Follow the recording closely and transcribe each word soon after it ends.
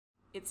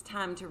It's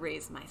time to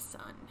raise my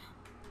son.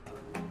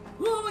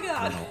 Oh my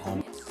god!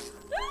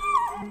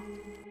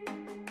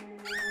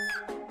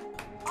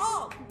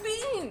 Oh,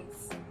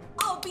 beans!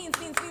 Oh, beans,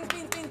 beans, beans,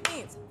 beans, beans,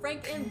 beans!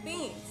 Frank and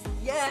beans!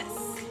 Yes!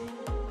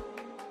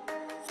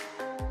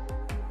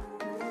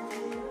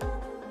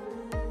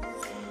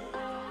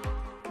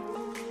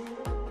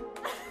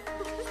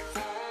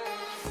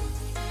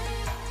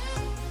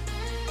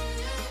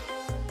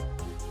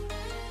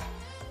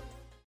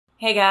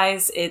 Hey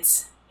guys,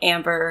 it's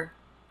Amber.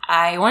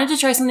 I wanted to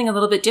try something a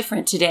little bit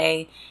different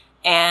today,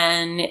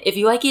 and if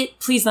you like it,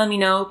 please let me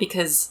know,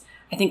 because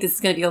I think this is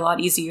going to be a lot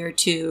easier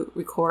to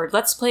record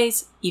Let's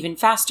Plays even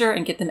faster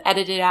and get them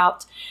edited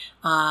out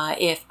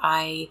if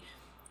I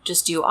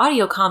just do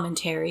audio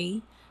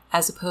commentary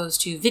as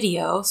opposed to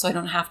video, so I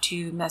don't have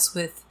to mess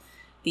with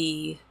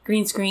the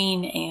green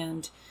screen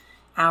and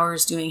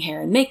hours doing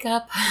hair and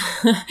makeup.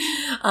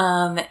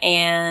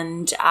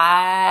 And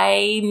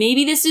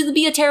maybe this would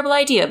be a terrible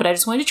idea, but I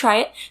just wanted to try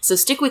it. So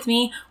stick with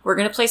me. We're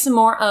going to play some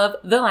more of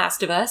The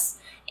Last of Us,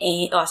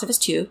 Last of Us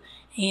 2,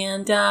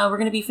 and we're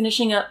going to be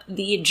finishing up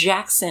the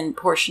Jackson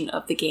portion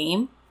of the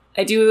game.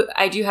 I do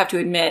have to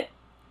admit,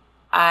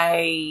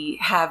 I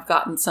have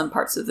gotten some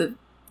parts of the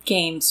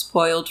game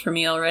spoiled for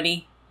me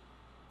already,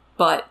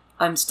 but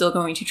I'm still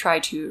going to try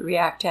to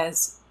react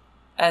as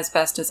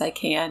best as I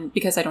can,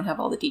 because I don't have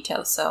all the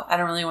details, so I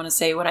don't really want to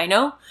say what I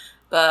know,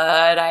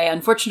 but I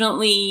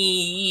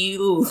unfortunately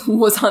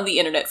was on the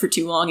internet for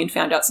too long and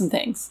found out some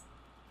things.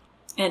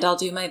 And I'll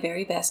do my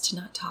very best to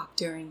not talk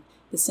during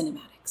the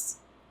cinematics.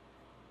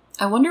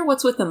 I wonder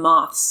what's with the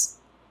moths.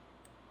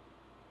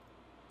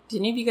 Do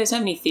any of you guys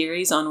have any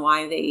theories on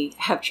why they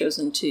have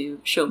chosen to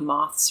show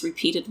moths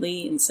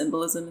repeatedly in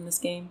symbolism in this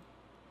game?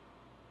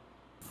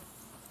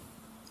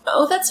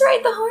 Oh, that's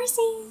right, the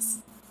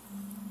horsies!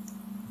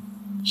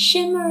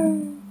 Shimmer!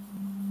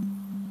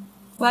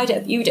 What a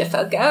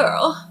beautiful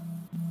girl!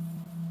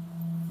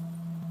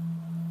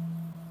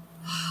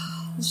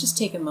 Let's just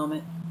take a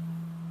moment.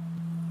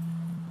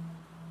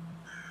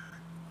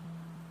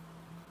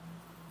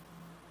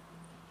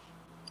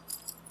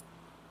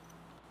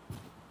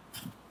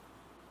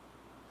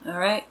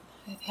 Alright,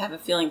 I have a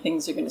feeling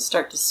things are going to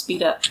start to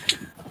speed up.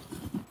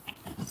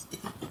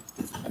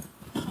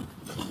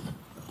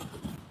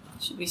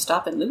 Should we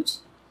stop and loot?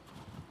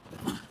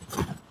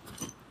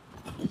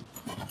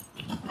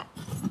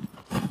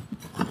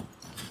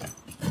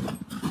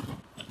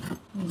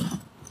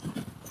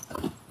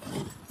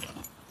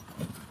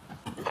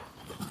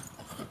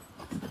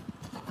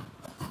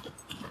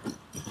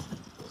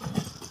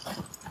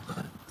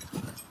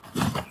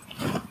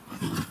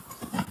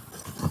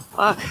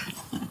 Fuck.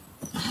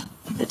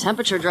 The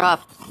temperature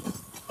dropped.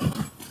 I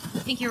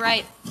think you're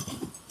right.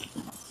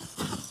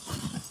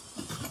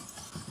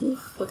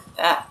 Oof, look at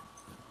that.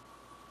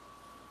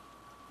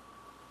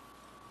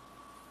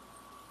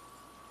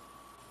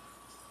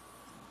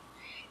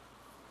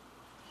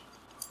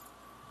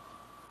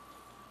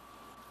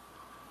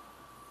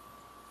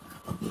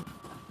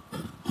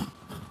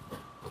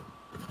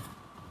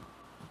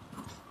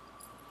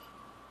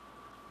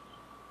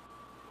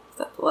 Is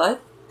that blood?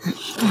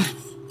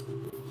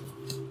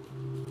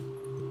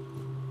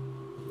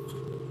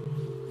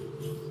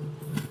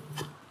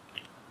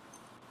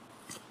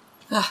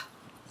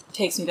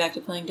 Takes me back to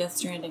playing Death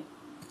Stranding.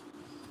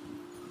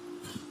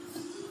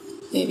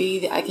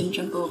 Maybe I can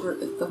jump over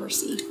the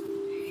horsey.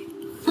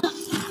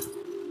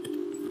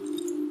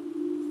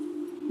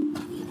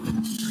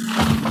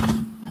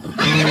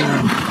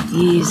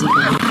 Easy,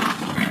 baby.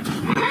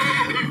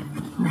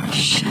 Oh,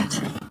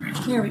 shit.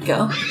 There we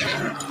go.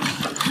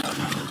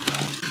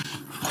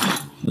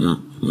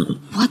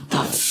 What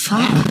the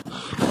fuck?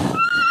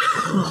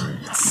 Oh,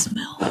 that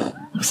smell.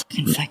 Looks like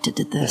infected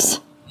did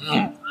this.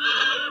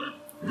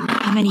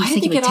 How many do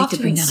you think it would take to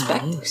bring down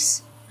a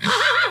moose?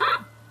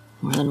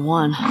 More than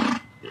one.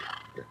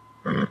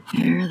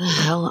 Where the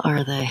hell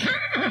are they?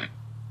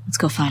 Let's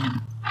go find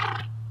them.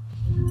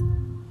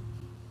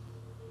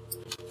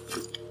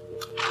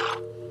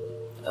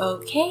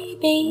 Okay,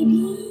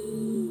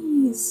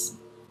 babies.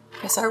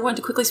 Press R1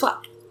 to quickly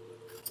swap.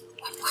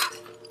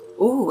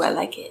 Ooh, I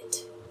like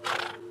it.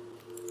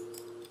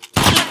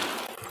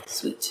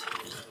 Sweet.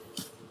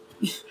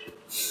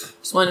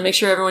 Just wanted to make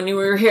sure everyone knew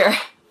we were here.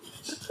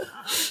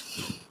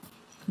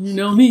 You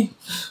know me.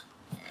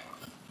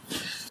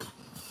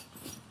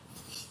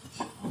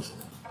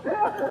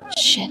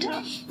 Shit.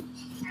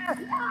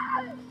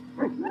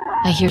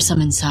 I hear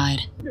some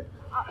inside.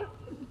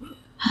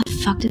 How the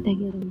fuck did they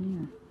get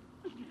in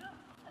there?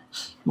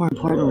 More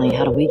importantly,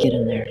 how do we get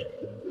in there?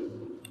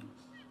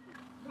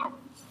 I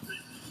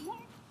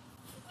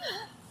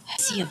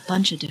see a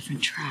bunch of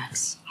different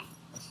tracks.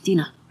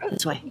 Dina,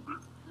 this way.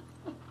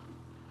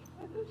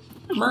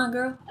 Come on,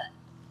 girl.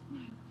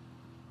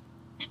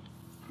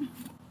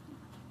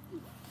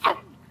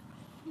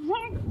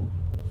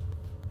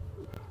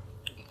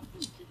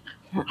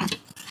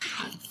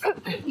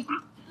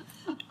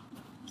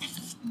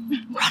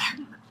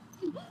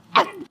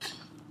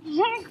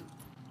 Runner.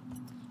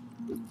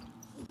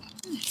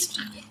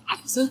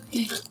 It's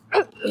okay.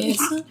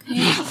 It's okay.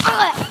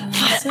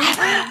 It's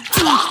okay.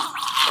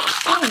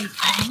 There we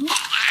go.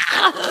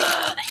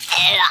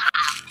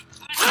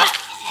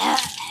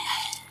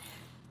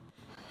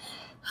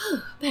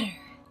 Better.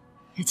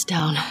 It's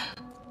down.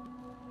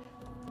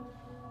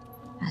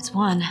 That's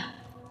one.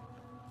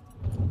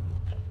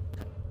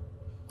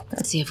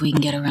 Let's see if we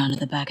can get around to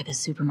the back of the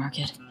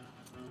supermarket.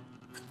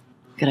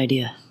 Good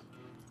idea.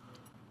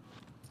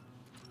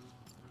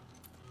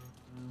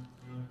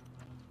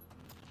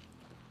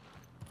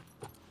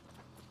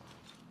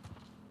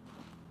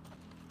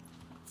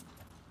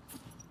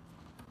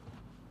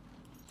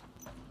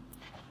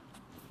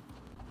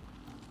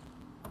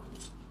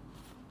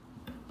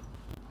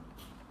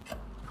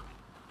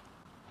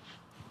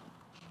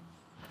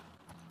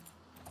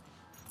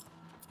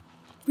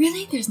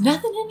 Really? There's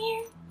nothing in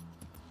here?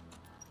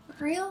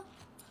 For real?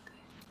 Okay.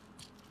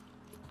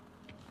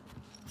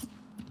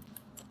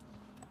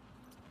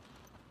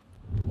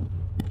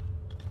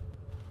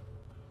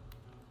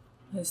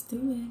 Let's do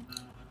it.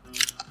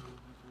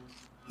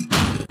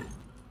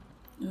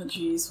 Oh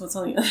jeez, what's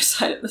on the other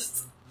side of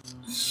this?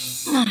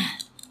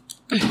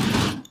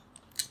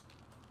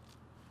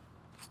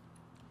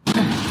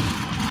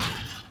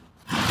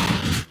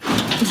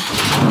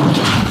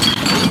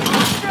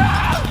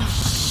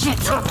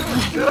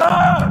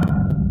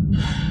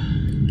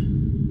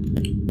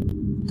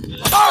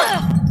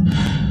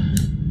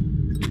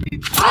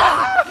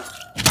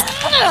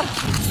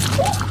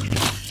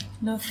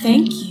 No,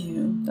 thank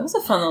you. That was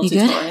a fun little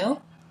tutorial.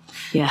 Good?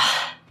 Yeah.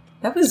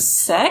 That was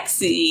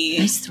sexy.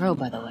 Nice throw,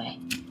 by the way.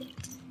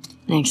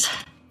 Thanks.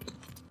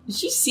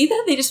 Did you see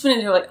that? They just went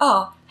in there like,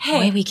 oh, hey. The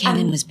way we came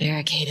in was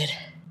barricaded.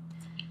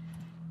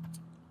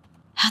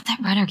 How'd that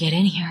runner get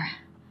in here?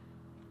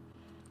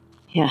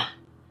 Yeah,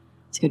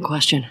 it's a good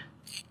question.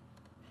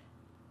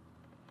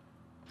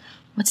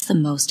 What's the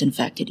most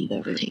infected you've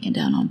ever taken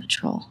down on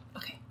patrol?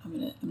 Okay,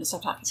 I'm gonna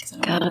stop talking. It's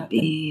gotta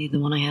be the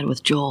one I had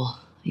with Joel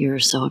a year or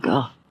so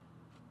ago.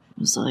 It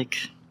was like,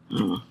 I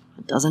don't know,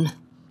 a dozen.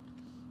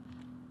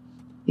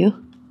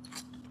 You?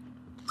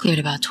 Cleared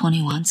about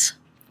 20 once.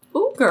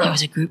 Ooh, girl. There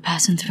was a group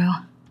passing through.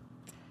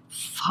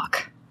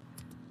 Fuck.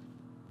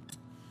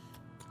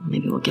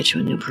 Maybe we'll get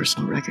you a new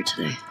personal record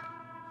today.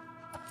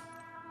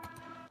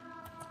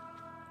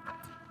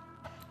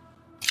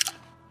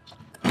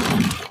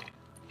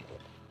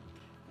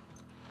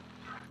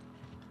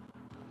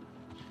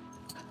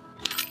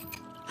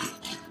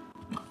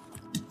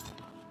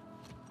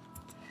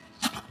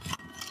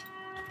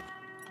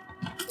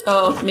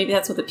 Oh, maybe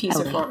that's what the P's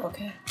are Ellie. for.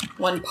 Okay.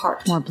 One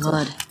part. More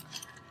blood.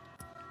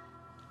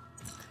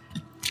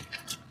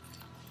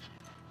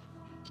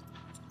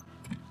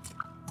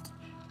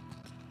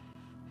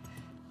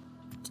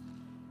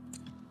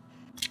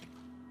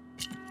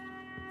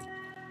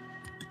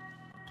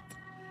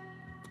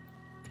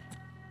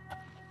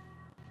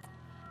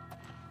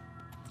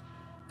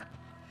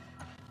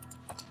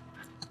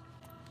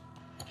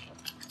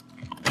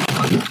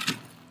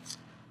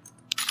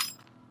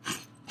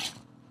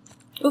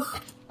 Ooh,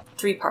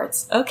 3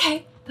 parts.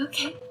 Okay,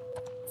 okay.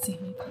 Let's see how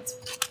many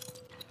parts.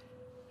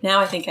 Now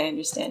I think I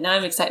understand. Now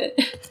I'm excited.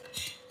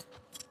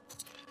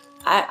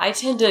 I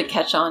tend to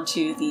catch on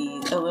to the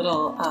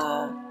little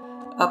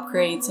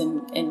upgrades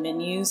and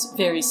menus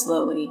very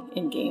slowly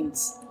in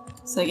games.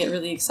 So I get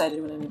really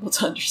excited when I'm able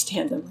to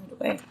understand them right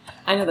away.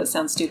 I know that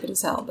sounds stupid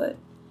as hell, but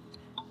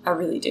I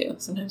really do.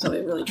 Sometimes I'll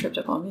get really tripped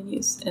up on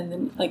menus. And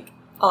then, like,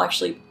 I'll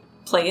actually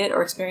play it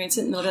or experience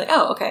it and they'll be like,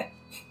 oh, okay.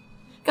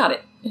 Got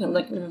it. And I'm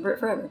like, remember it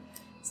forever.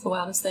 It's the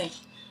wildest thing.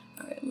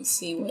 Alright, let's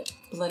see what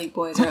bloody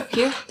boys are up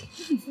here.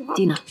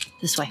 Dina,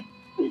 this way.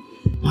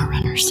 More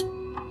runners.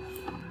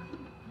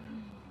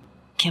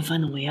 Can't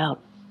find the way out.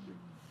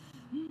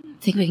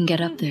 Think we can get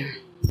up there.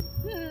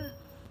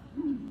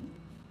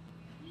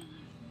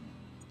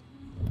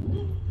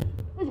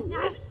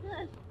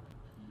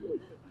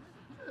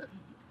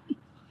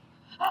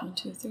 One,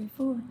 two, three,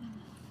 four.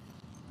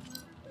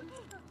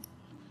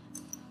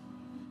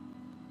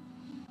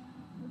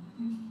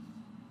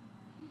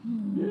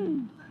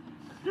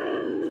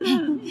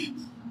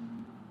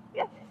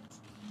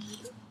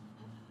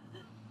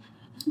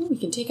 Oh, we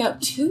can take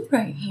out 2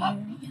 right here.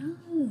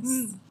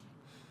 Yes.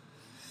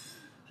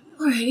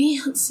 Alrighty,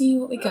 let's see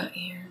what we got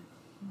here.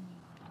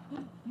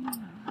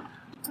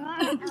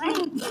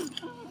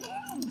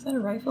 Is that a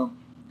rifle?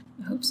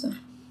 I hope so. I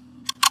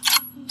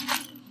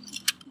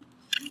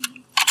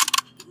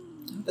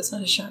hope it's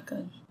not a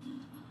shotgun.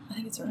 I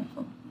think it's a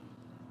rifle.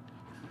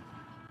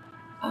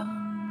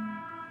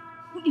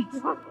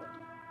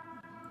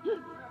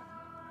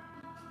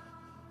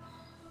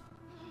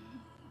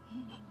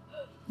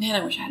 Man,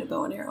 I wish I had a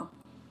bow and arrow.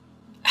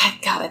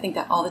 God, I think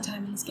that all the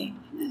time in this game.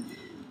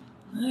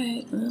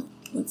 Alright, well,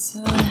 let's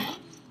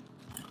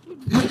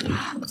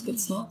get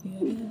sloppy, I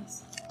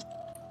guess.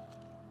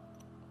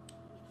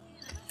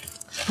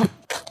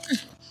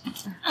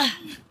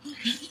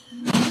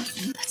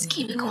 Let's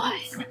keep it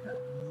quiet.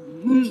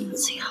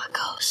 Let's see how it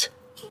goes.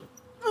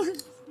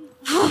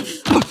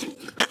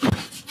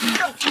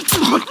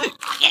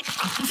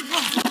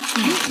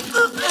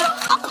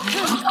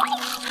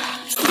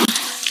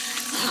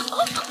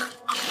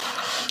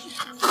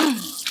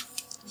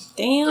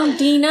 Damn,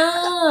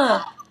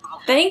 Dina!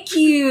 Thank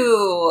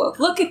you!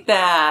 Look at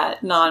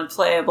that!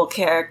 Non-playable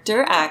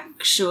character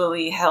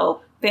actually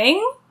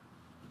helping.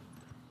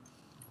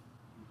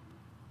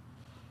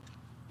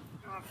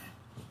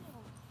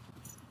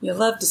 You'll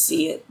love to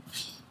see it.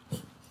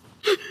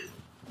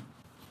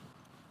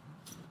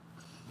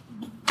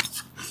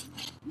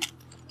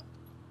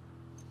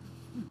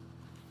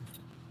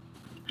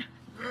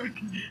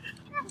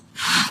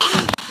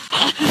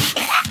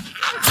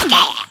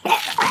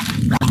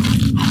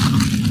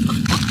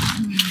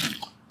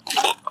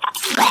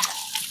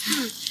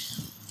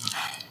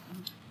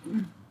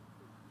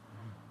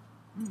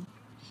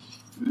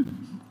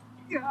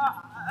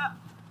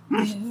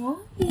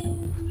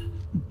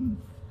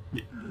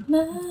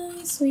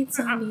 My sweet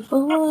zombie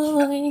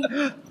boy.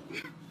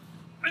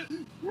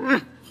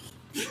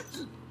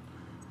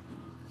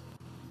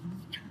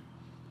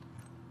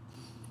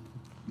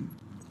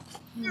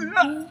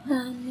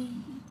 Honey.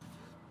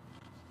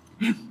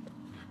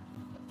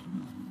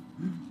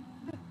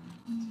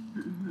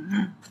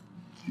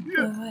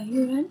 Why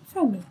you run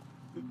from me?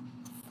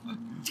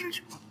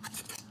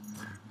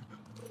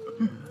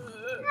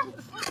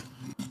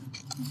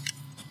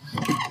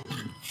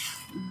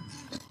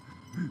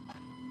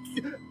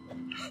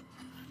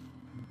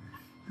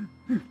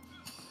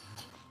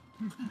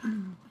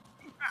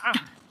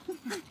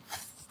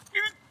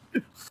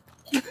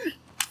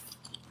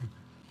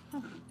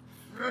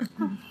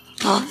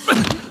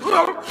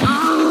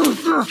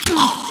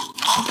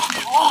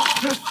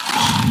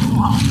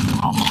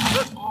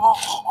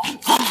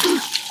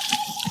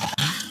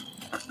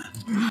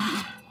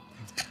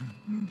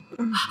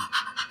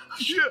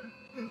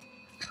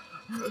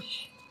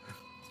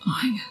 Oh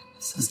my god, I'm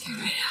so scared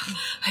right now.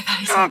 I thought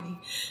he saw me.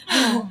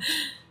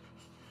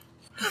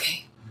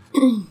 Okay.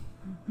 Whew,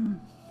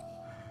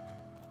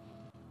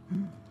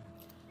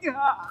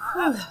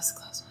 that was a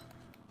close one.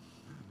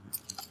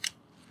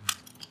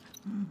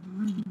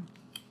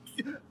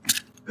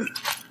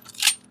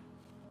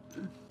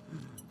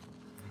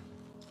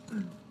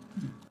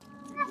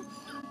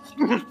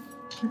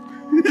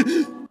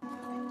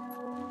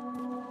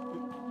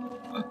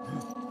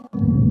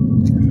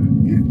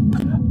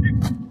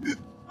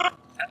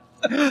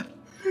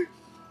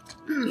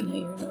 You know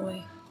you're in the way.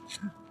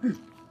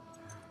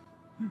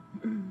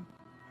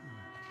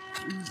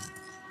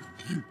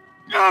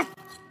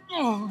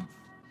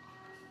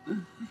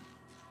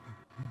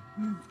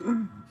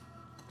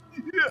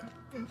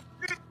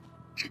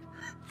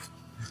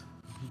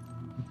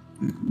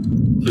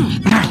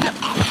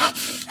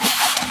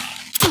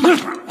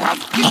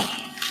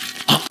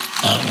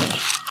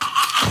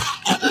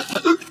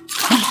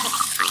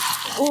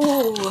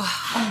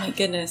 Oh my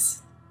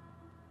goodness.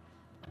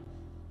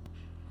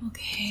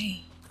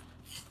 Okay.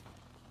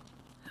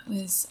 That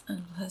was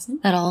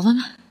unpleasant. That all of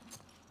them?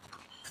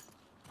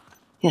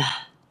 Yeah.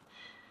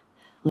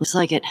 Looks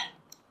like it.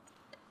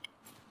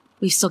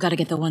 We've still got to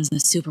get the ones in the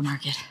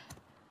supermarket.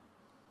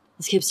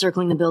 Let's keep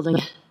circling the building.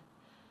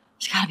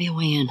 There's gotta be a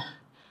way in.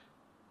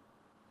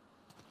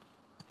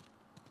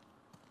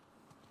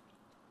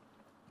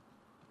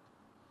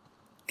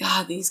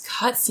 God, these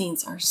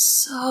cutscenes are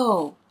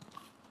so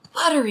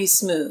buttery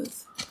smooth.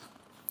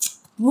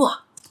 Mwah!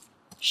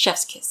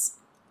 Chef's kiss.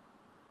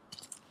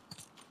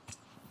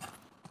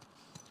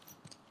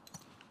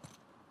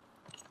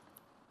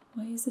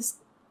 Why is this?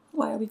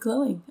 Why are we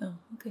glowing? Oh,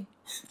 okay.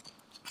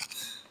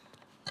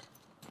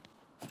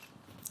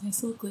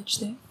 Nice little glitch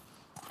there.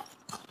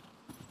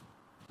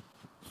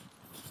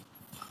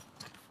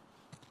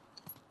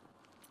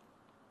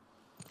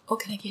 Oh,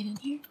 can I get in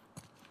here?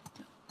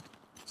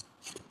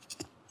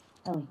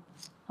 Ellie,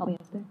 help me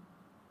up there.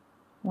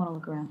 I want to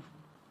look around.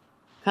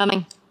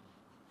 Coming.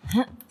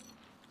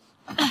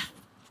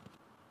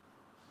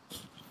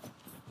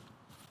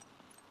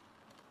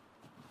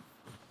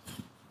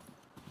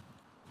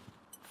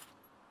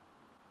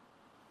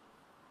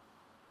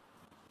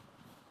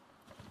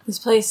 This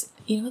place,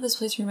 you know what this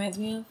place reminds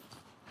me of?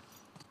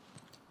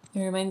 It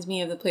reminds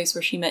me of the place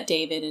where she met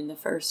David in the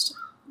first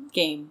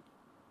game.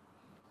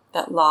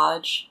 That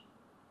lodge.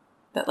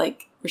 That,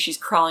 like, where she's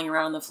crawling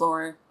around on the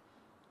floor.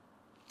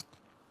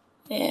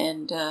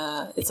 And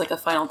it's like a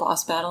final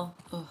boss battle.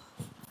 Oh,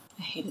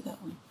 I hated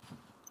that one.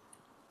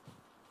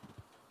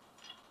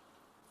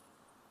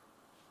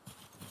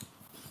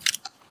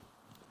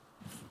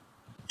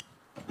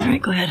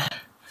 Alright, go ahead.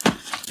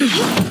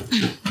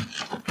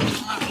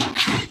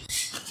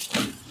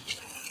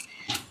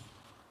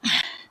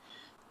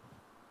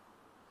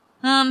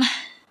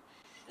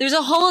 There's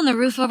a hole in the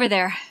roof over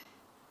there.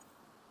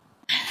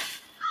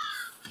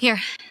 Here.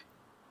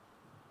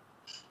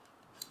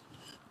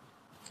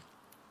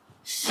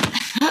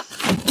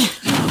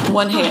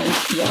 One hand.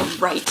 Yeah,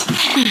 right.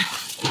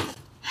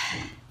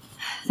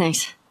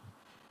 Thanks.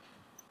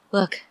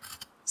 Look.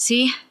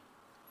 See?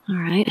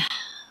 Alright.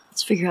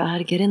 Let's figure out how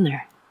to get in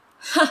there.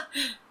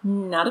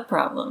 Not a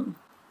problem.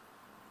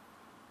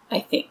 I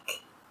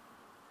think.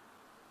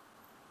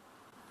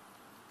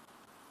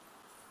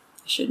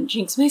 I shouldn't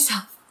jinx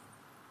myself.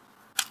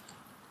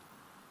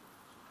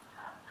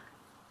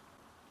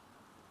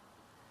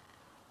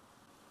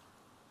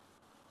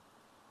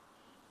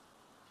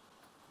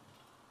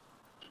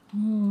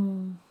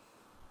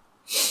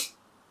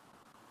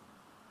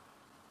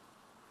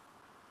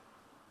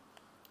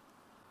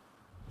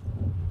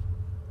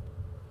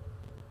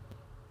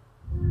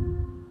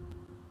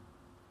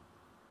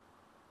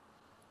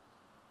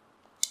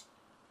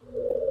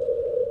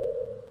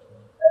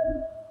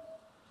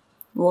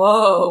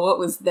 Whoa, what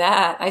was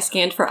that? I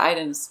scanned for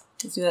items.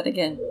 Let's do that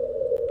again.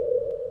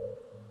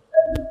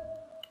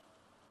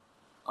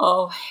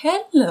 Oh,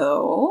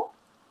 hello.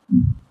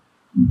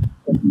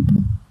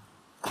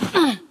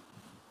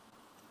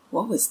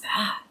 What was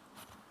that?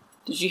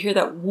 Did you hear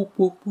that whoop,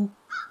 whoop, whoop?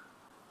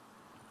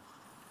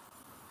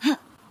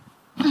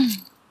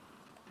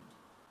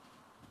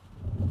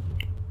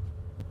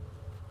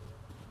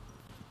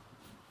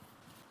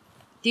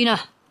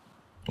 Dina.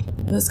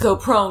 Let's go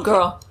prone,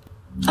 girl.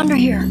 Under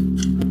here.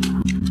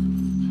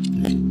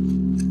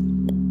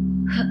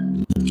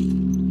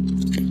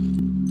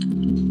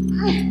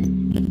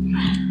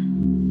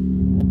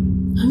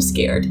 I'm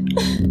scared.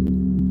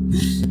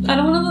 I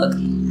don't want to look.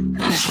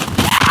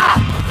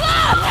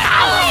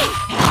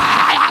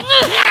 I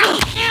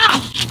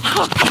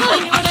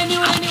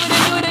knew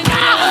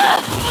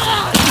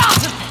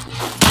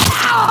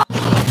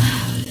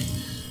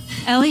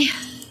it. Ellie?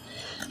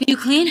 Are you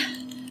clean?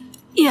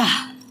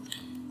 Yeah.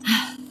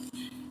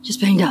 Just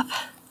banged up.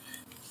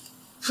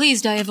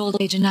 Please die of old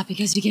age and not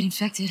because you get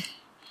infected.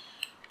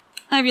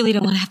 I really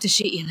don't want to have to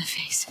shoot you in the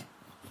face.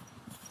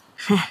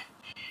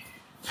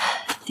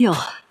 Deal.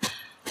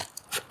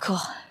 Cool.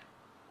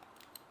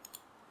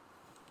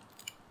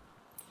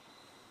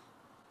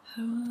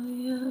 How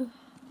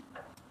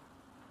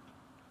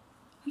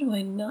do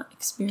I not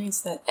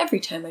experience that every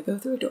time I go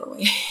through a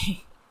doorway?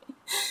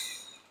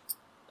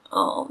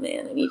 Oh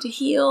man, I need to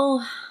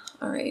heal.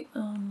 Alright,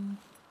 what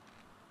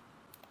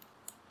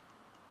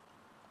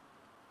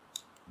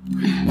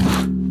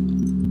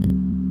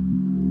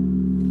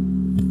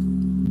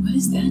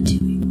is that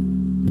doing?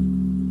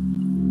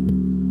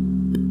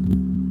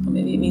 Or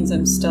maybe it means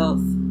I'm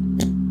stealth.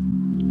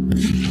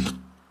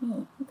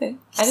 Oh, okay.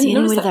 I didn't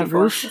notice that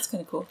before. Roof? That's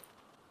kind of cool.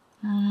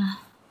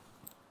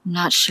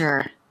 Not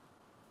sure.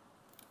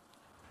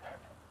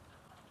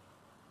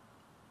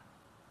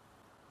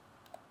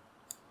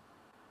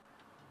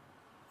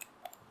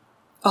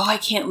 Oh, I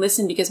can't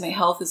listen because my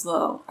health is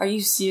low. Are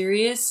you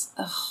serious?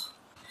 Ugh.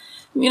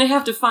 I'm gonna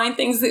have to find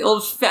things the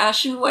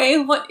old-fashioned way?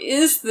 What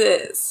is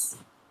this?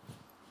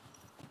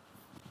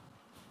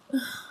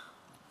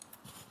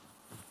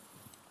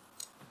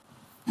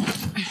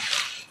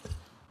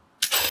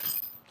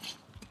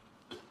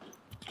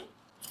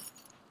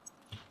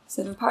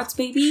 Seven parts,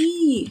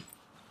 baby!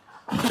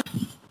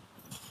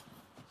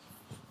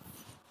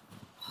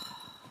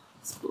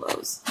 This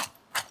blows.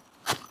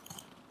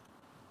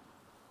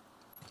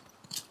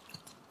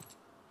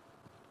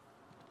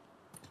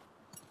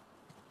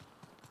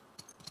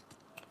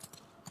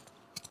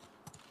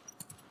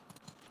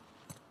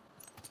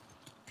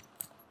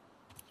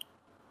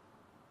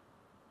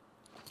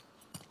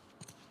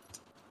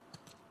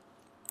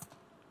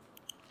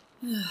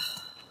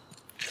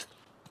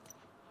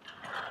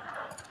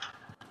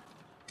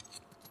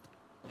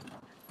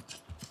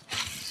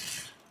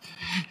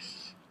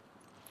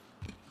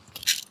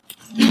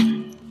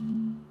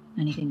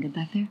 Anything good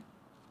back there?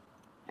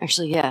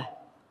 Actually, yeah.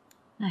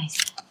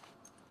 Nice.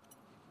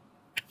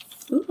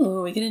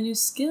 Ooh, we get a new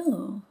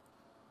skill.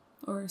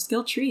 Or a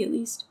skill tree, at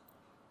least.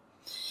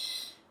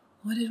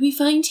 What did we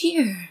find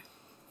here?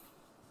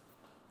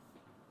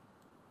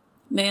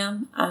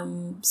 Ma'am,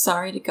 I'm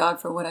sorry to God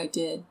for what I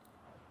did.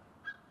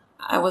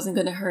 I wasn't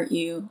going to hurt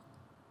you.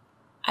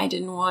 I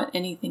didn't want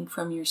anything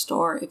from your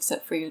store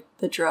except for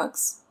the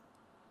drugs.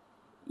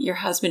 Your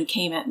husband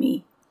came at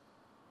me.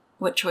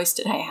 What choice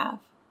did I have?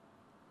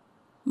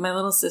 My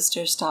little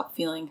sister stopped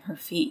feeling her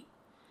feet.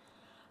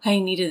 I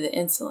needed the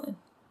insulin.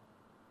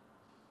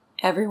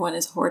 Everyone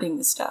is hoarding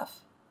the stuff.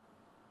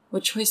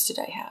 What choice did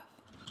I have?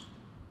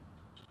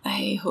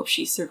 I hope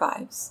she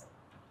survives.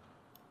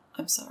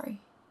 I'm sorry.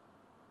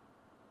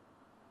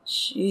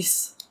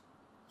 Jeez.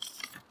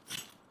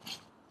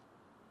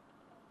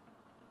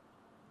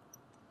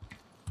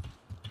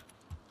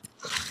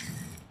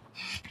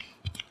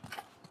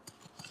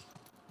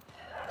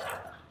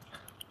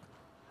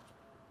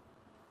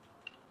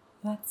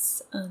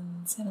 That's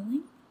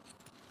unsettling.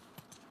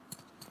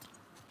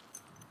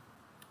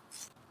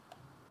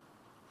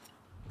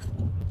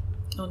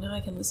 Oh, now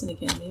I can listen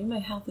again. Maybe my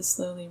health is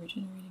slowly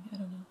regenerating. I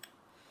don't know.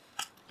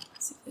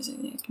 Let's see if there's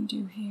anything I can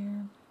do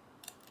here.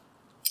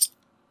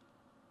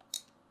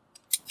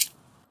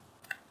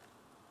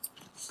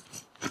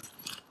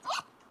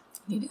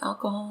 Need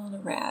alcohol and a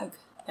rag.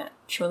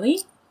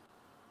 Naturally.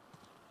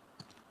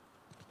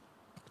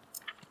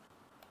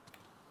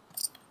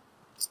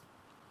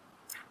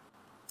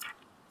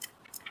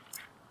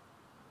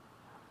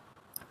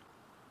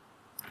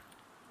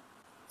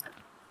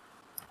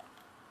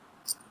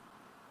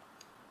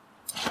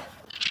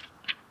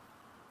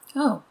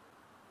 Oh,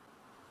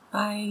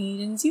 I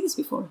didn't see this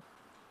before.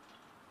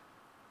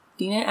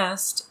 Dina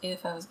asked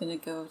if I was going to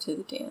go to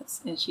the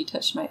dance, and she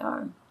touched my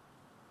arm.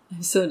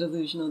 I'm so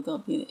delusional,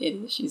 don't be an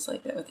idiot. She's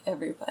like that with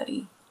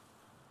everybody.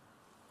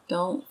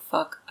 Don't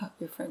fuck up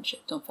your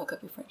friendship. Don't fuck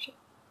up your friendship.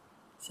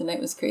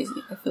 Tonight was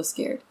crazy. I feel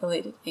scared,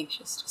 elated,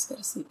 anxious. Just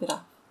gotta sleep it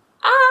off.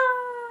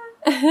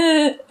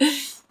 Ah!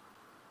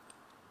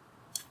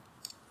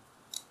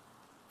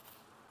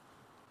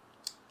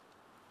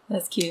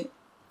 That's cute.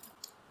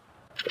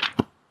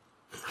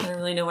 I don't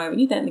really know why we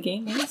need that in the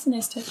game, but that's a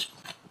nice touch.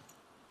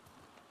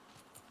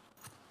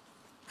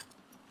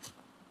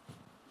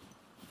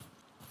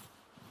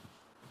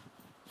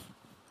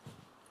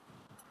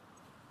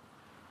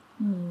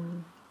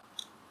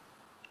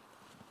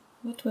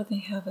 What will they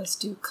have us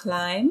do?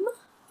 Climb?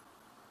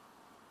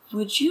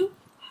 Would you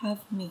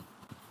have me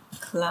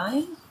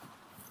climb,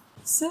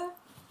 sir?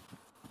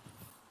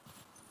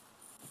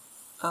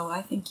 Oh,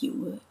 I think you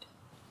would.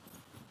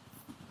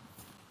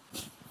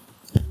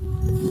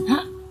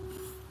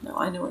 No,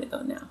 I know where to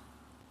go now.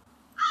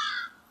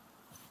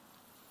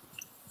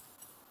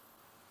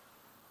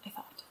 I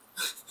thought.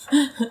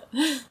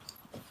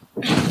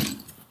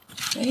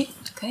 Right,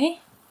 okay.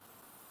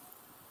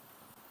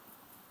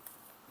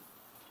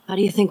 How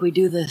do you think we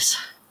do this?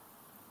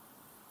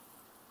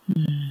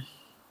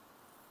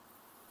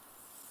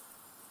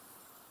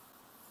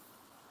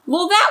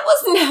 Well, that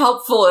wasn't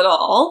helpful at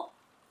all,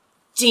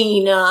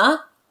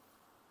 Dina.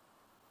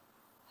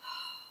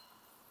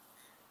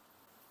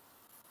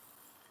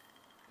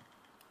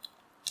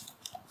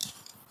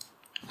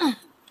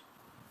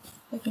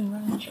 I can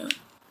run and jump.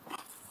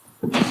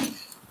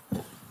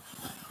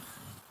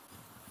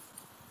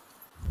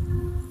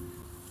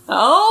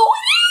 Oh,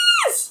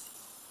 it is!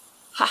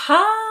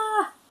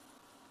 Ha-ha!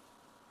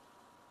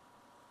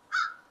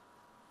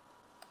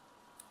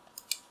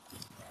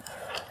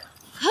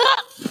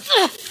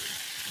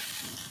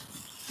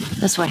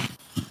 This way.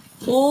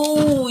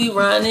 Oh, we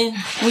running,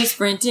 we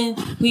sprinting,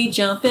 we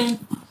jumping.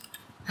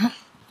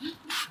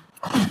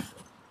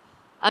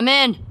 I'm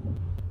in.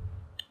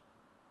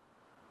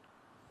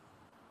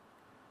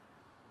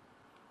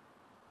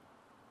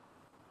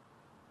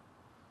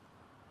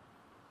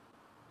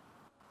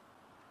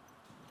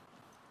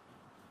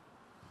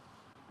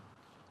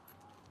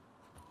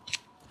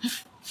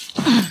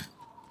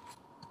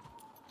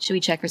 Should we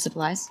check for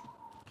supplies?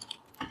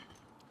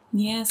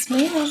 Yes,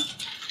 ma'am.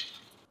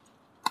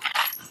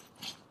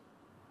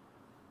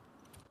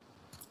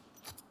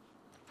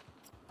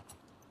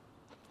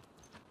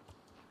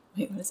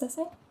 Wait, what does that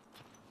say?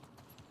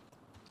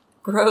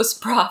 Gross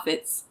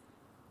profits.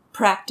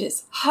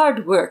 Practice.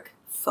 Hard work.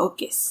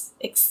 Focus.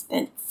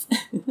 Expense.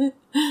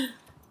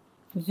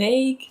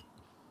 Vague.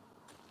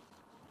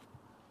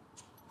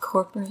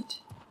 Corporate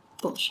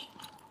bullshit.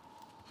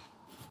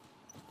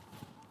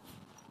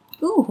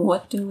 Ooh,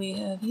 what do we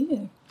have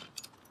here?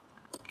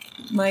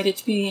 Might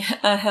it be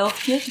a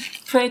health kit,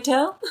 pray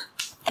tell?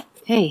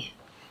 Hey,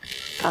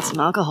 got some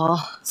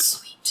alcohol.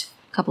 Sweet.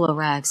 Couple of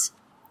rags.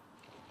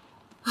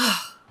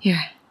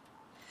 Here,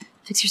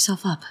 fix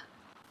yourself up.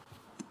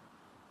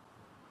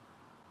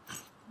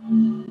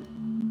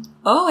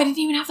 Oh, I didn't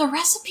even have the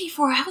recipe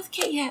for a health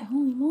kit yet.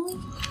 Holy moly.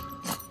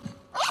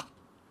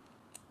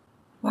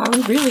 Wow,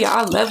 we really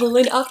are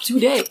leveling up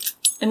today.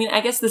 I mean,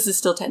 I guess this is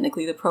still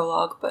technically the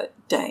prologue, but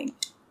dang.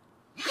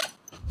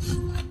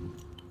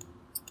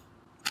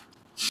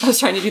 I was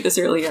trying to do this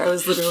earlier. I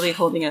was literally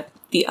holding up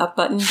the up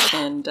button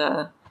and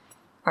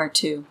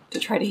R2 to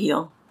try to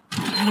heal.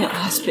 And that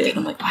last bit,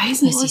 I'm like, why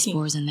isn't it I see working?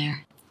 spores in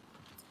there.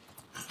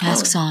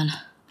 Mask's on.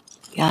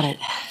 Got it.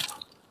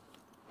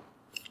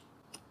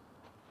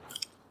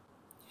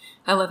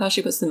 I love how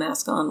she puts the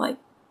mask on like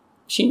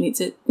she needs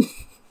it.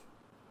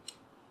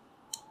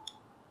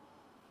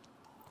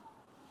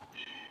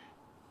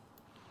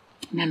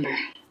 Remember,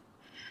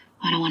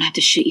 I don't want to have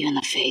to shoot you in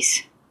the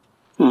face.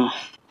 Oh,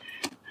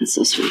 that's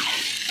so sweet.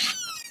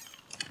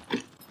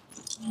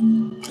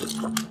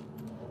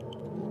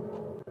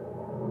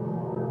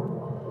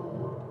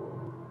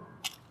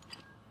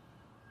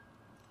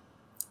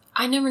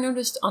 I never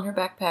noticed on her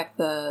backpack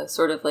the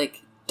sort of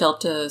like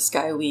Delta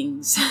sky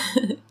wings.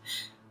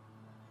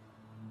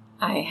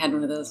 I had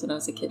one of those when I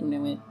was a kid when I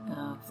went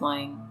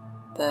flying.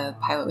 The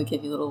pilot would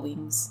give you little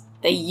wings.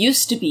 They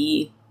used to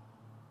be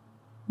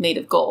made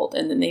of gold,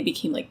 and then they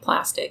became like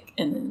plastic,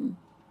 and then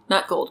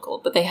not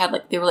gold, but they had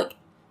like, they were like,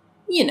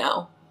 you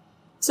know,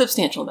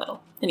 substantial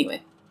metal.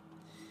 Anyway,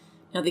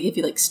 now they give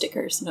you like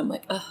stickers, and I'm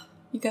like, ugh,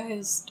 you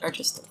guys are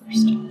just the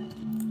worst.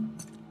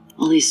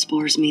 All these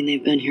spores mean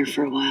they've been here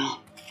for a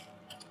while.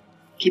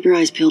 Keep your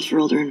eyes peeled for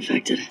older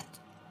infected.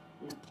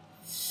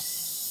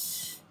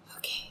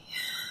 Okay.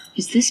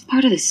 Is this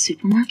part of the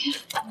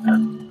supermarket? I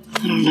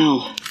don't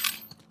know.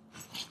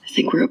 I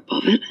think we're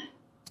above it.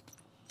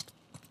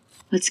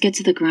 Let's get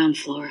to the ground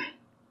floor.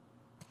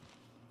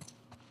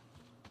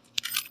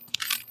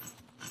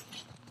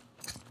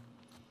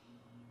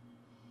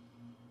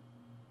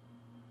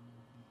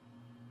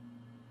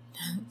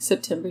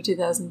 September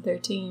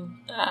 2013.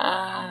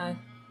 Ah.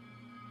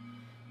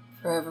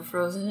 Forever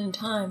frozen in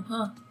time,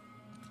 huh?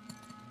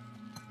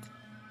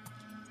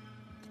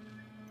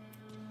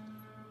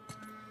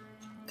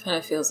 Kind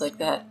of feels like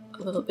that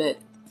a little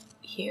bit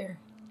here.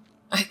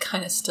 I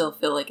kind of still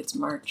feel like it's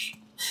March.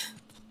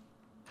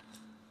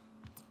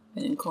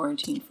 Been in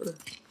quarantine for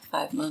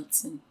 5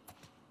 months, and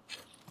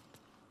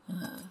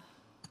it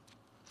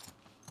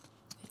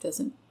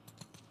doesn't.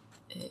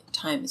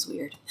 Time is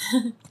weird.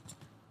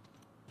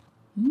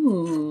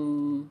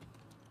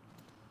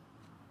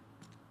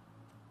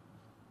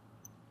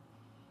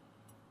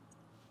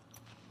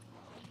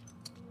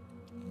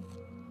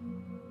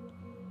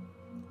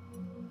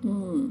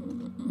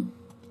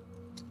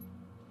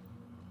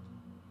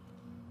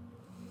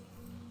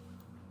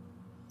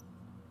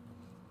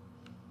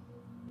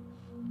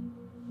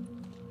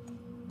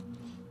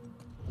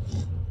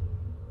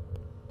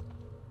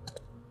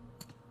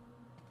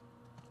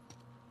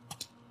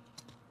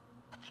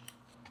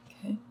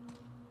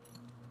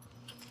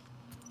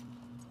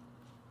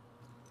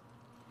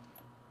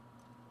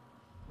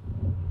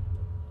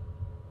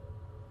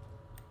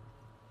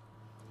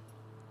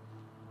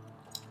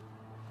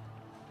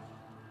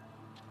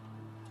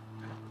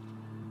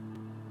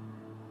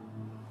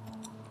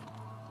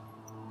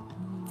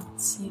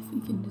 Let's see if we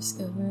can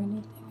discover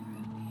anything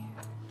around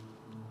here.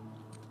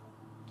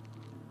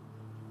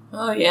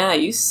 Oh yeah,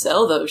 you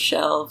sell those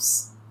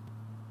shelves.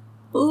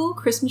 Ooh,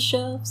 Christmas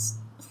shelves.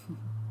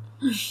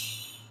 I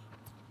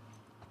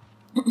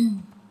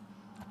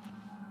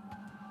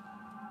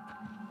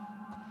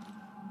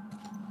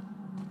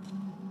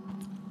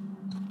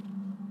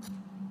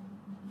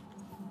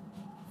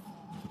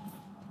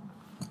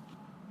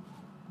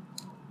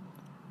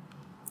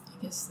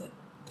guess that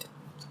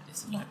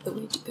is not the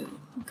way to go.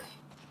 Okay.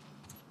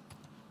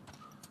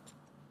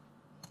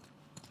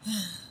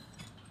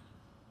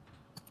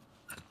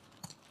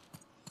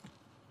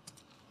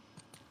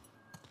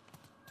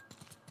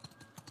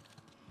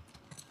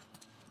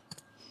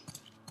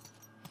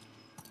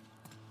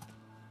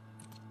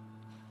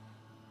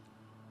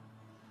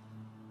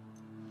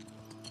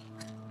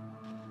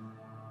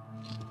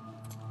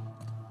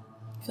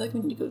 I feel like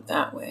we need to go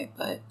that way,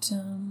 but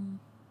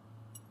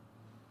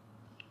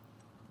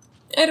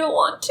I don't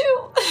want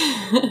to.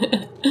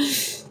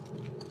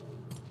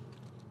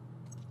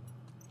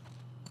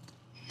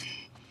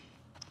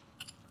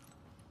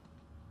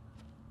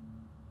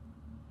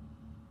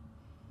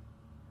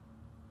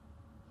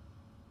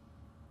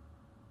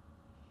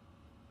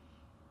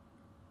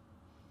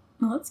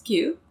 Well, that's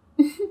cute.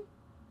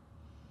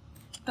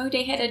 Oh,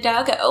 they had a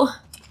doggo.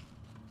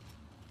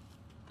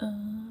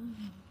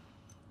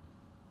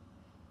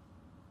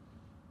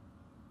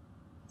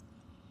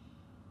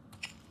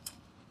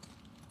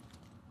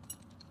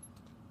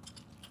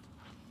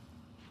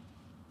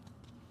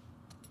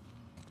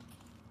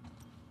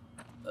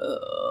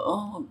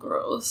 Oh,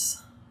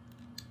 gross.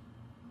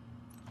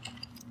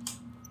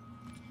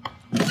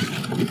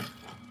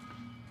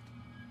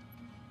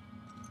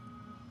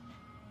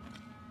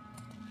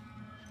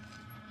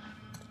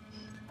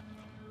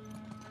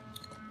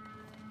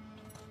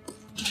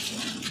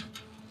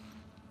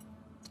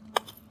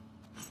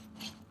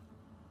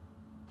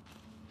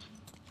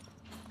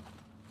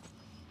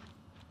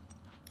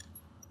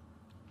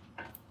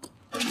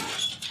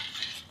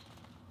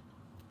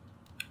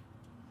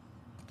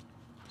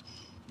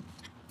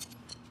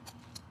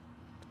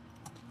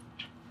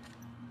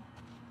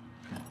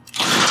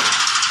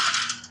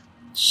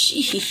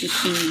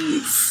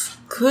 Jeez,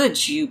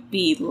 could you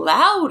be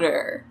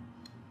louder?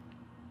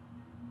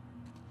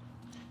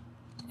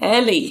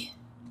 Ellie,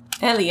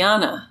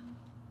 Eliana,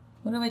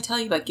 what do I tell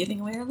you about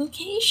giving away our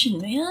location,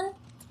 man?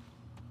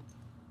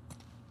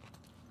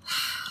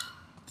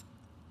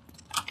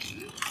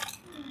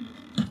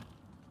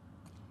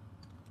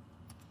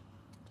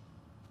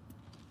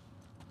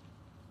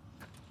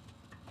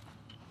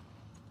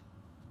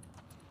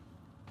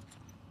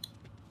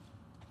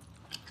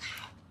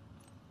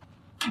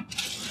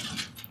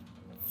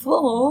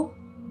 Full?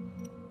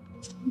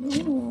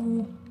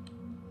 No.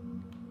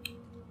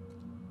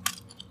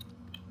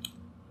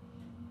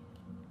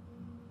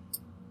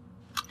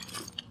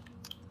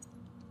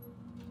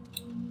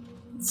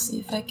 Let's see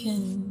if I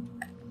can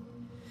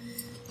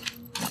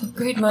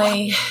upgrade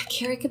my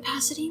carry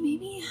capacity,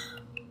 maybe?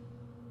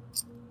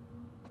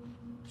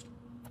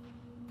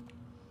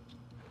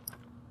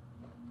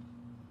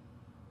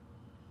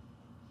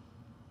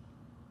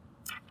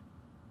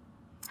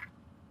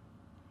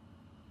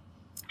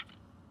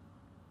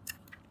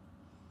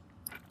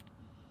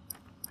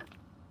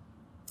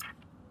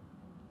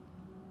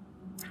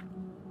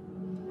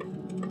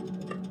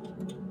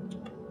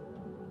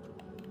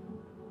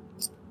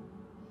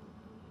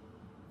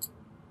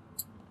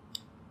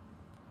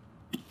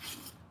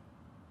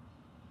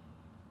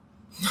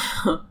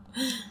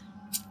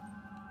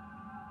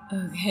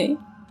 Okay.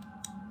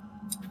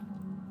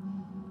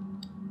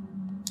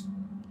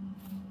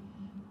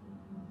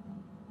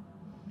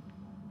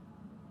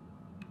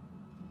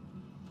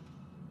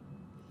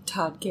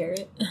 Todd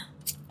Garrett.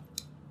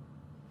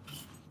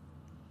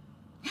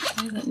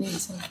 Why does that name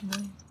sound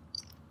familiar?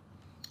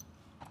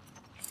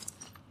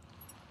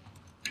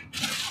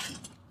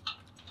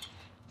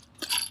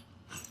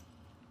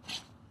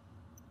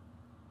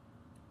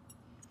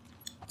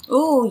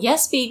 Oh,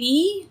 yes,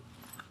 baby.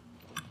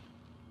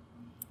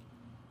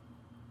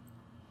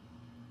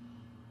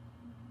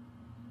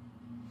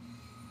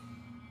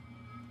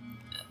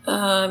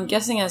 I'm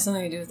guessing it has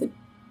something to do with the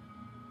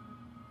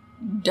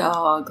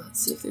dog. Let's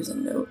see if there's a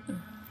note.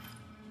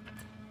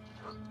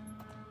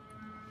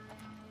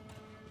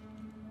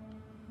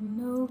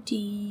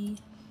 Notey.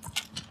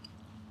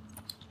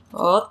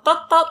 Oh,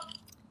 top.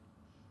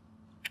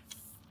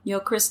 Yo,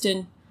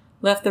 Kristen,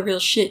 left the real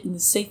shit in the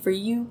safe for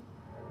you.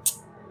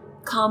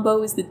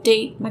 Combo is the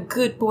date. My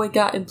good boy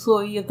got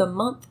employee of the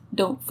month.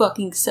 Don't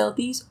fucking sell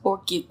these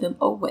or give them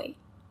away.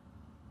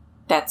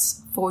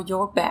 That's for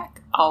your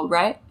back,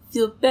 alright?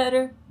 Feel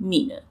better,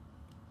 Mina.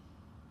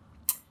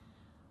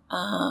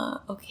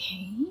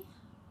 Okay.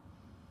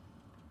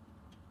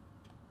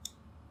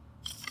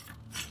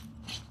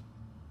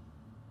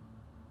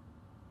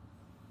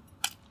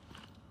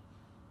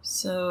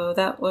 So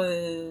that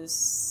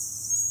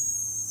was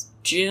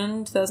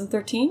June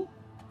 2013?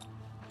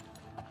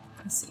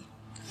 Let's see.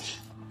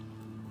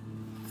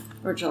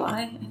 Or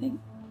July, I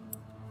think.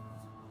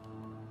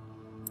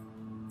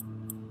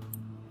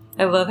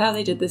 I love how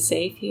they did the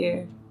safe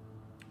here.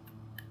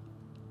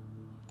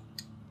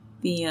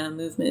 The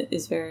movement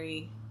is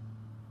very,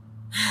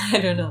 I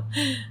don't know,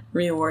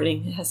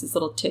 rewarding. It has its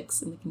little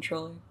ticks in the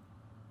controller.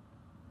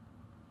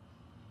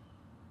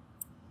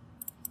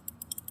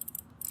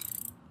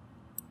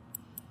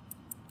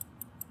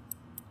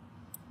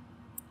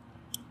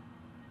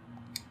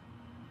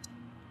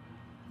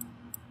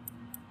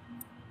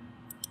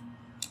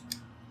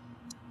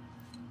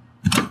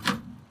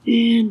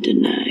 And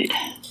denied.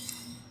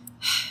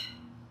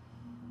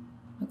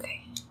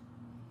 Okay.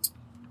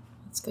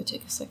 Let's go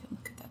take a second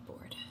look at that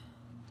board.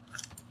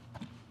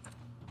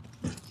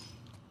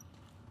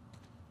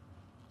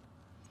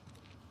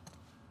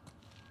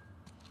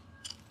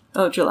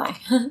 Oh, July.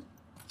 That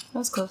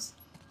was close.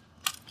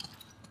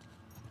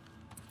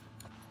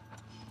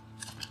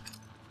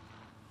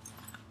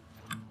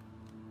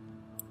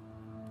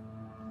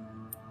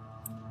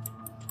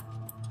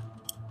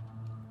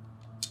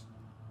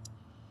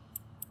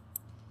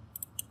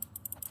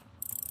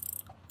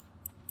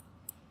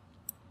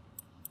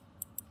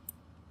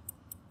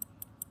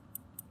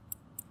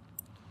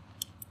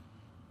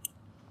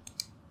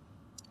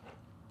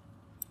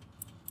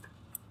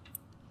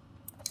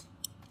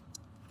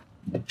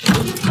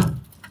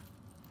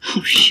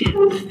 Oh shit,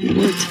 it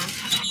worked.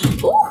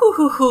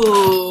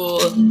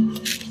 Ooh,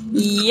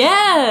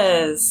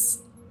 yes!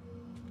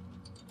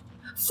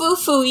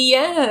 Foo-foo,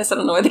 yes! I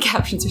don't know why the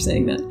captions are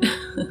saying that.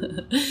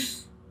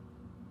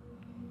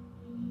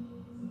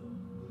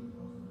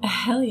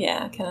 Hell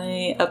yeah. Can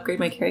I upgrade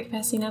my carry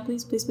capacity now,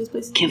 please? Please, please,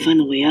 please? Can't find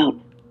the way out.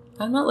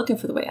 I'm not looking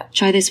for the way out.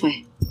 Try this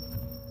way.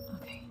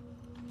 Okay.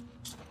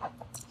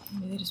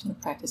 Maybe they just want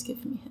to practice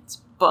giving me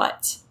hints.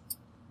 But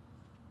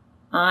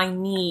I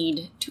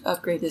need to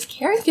upgrade this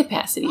carry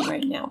capacity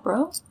right now,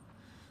 bro.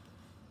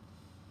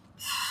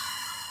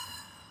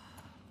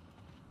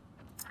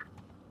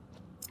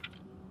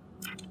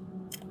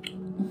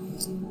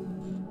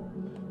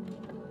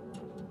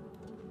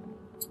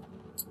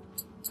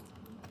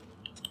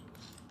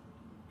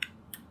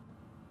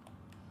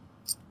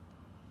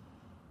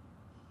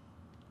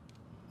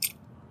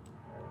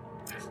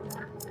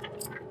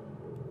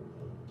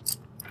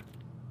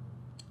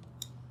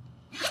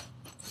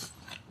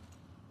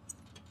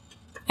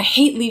 I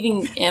hate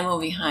leaving ammo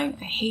behind.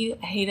 I hate it,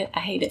 I hate it, I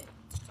hate it.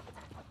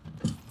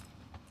 It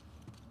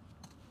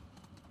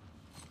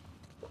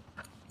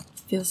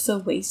feels so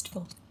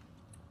wasteful.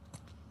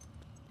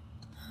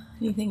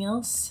 Anything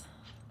else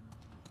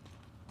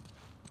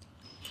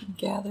I can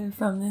gather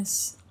from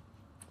this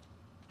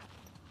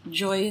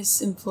joyous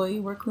employee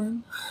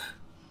workroom?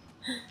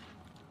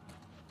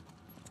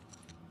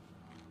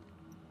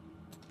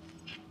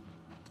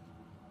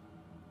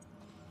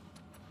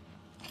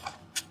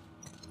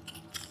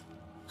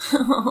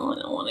 Oh, I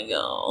don't want to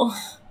go.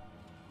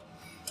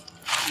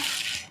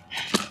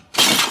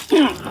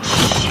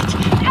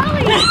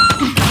 Ellie!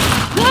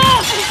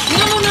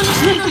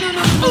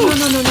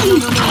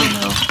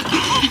 No.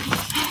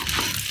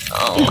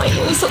 Oh, I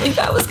knew something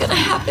bad was gonna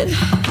happen.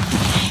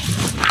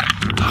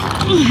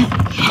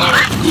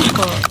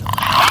 Oh.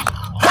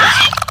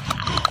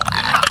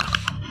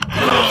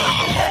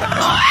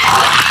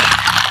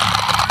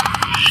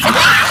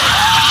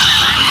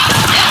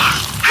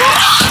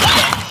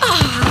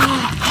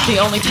 The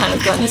only time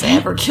a gun has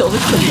ever killed a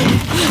criminal.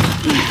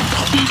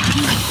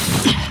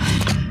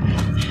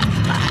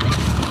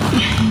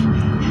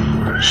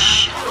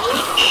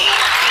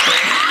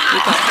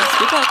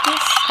 We got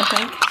this, I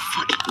think.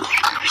 Fucking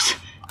clickers.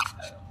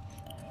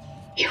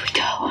 Here we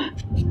go.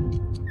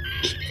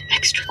 Keep it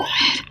extra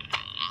quiet.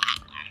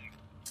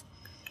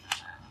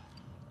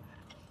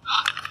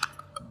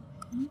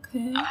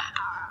 Okay.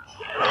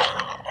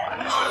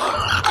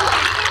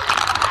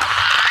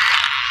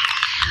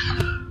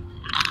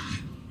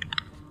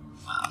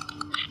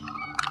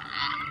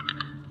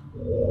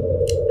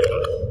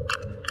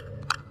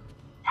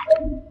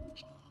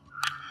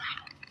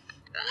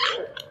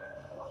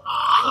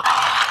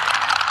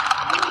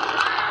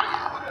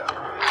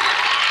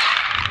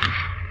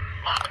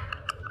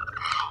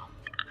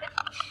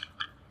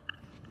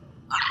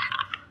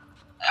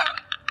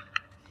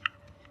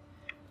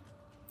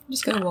 I'm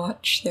just gonna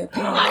watch their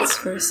parents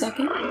for a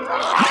second.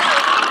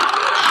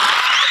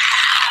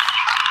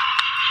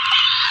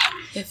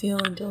 If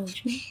you'll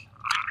indulge me.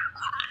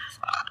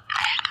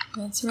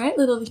 That's right,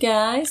 little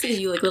guys. Look at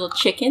you like little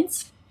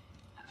chickens.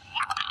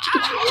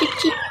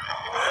 Chick.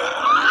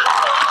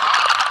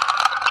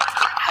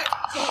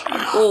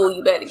 Oh,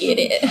 you better get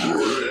it.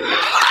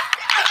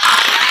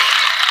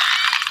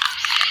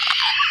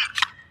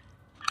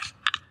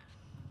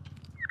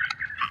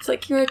 It's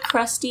like you're a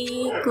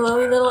crusty,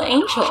 glowy little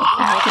angel.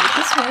 I look at it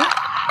this way.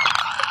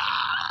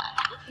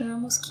 They're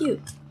almost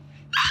cute.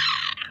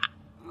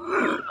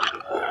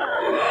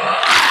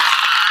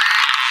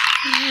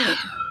 Alright.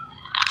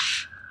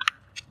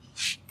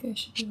 Okay, I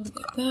should be able to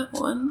get that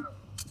one.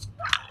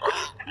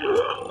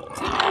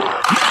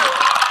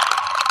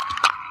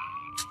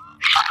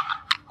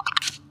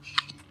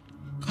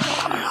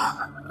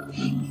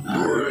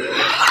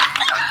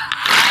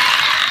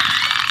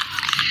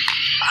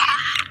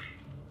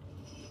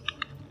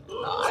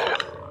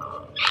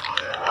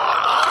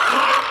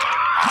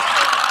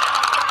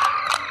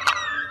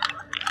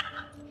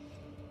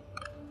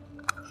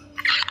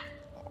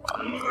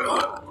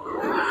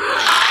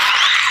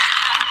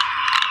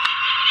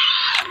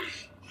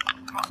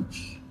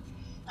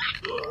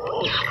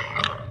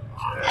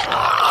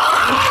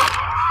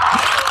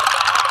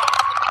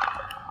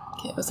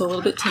 a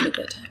little bit timid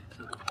that time.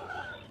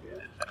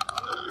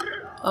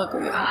 I'll go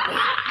get help.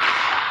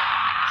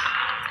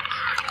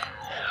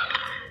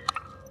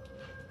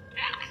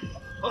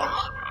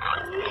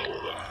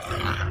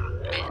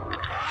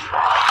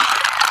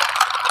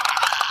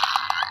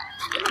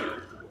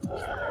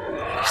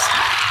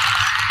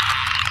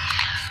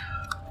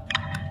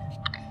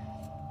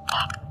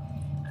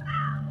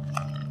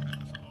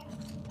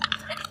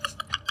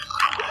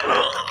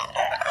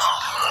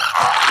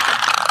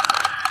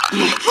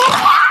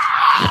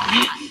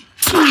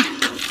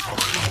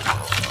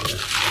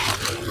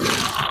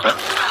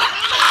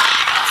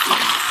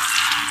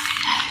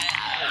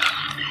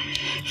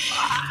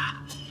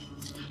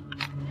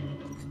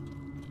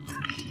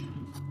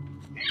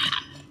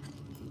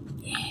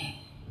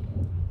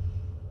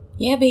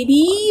 Yeah,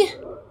 baby.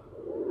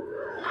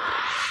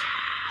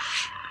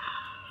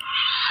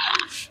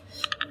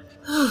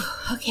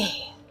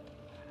 Okay.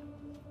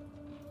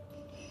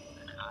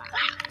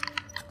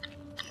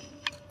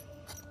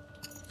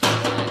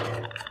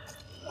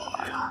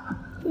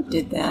 Who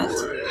did that?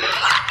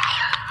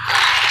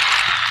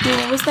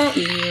 Yeah, was that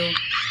you?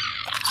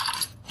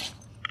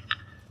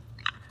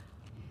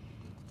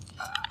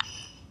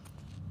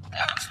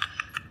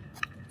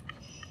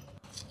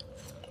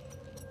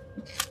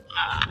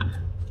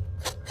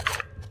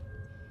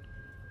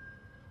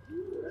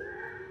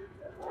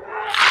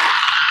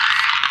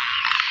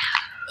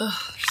 Ugh,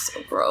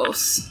 so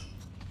gross.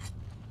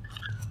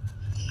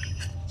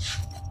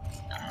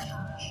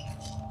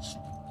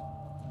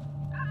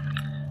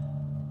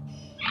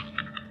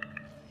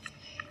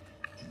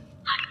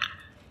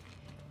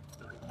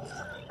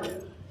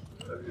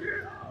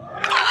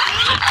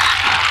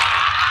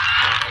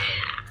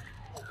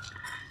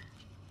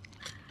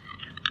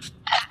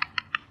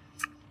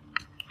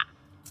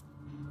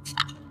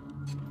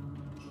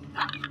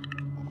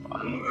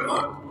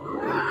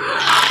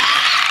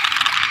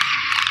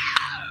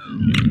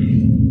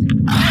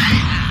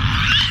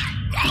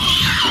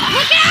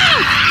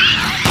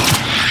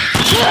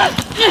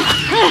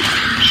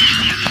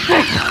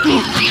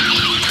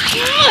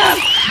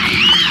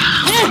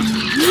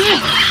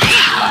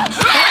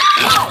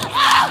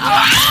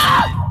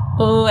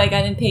 Oh, I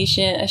got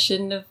impatient. I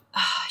shouldn't have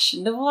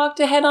walked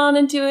head on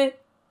into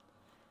it.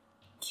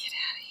 Get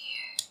out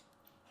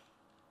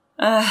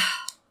of here.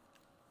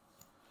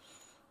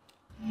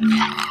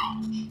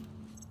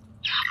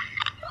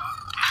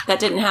 That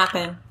didn't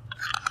happen.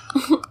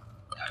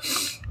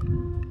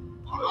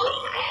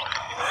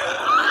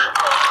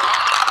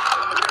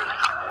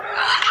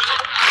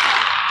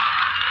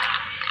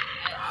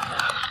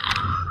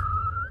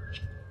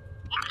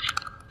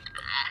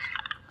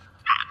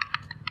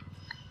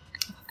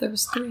 There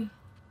was 3.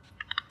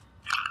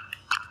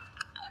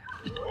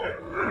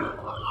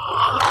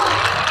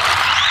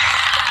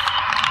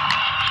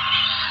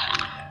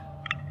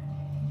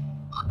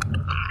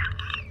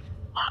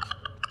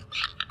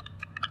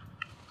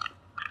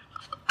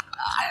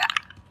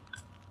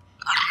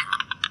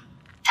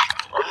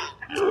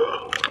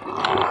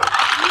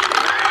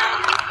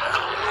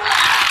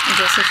 I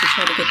guess I should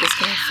try to get this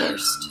guy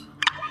first.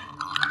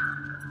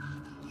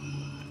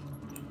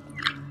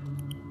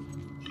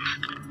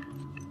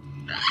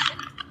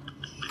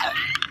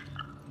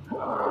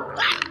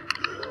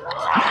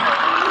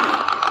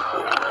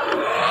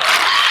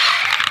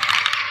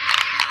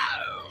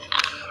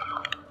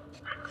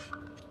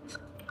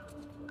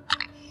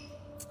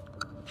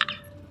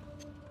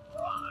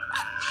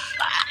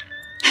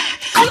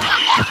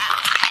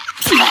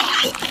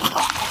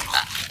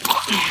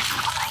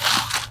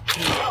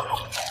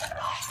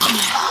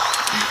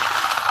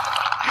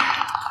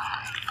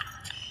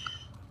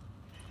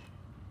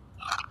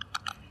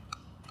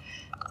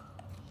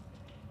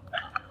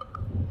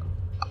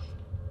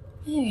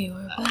 There you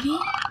are, buddy.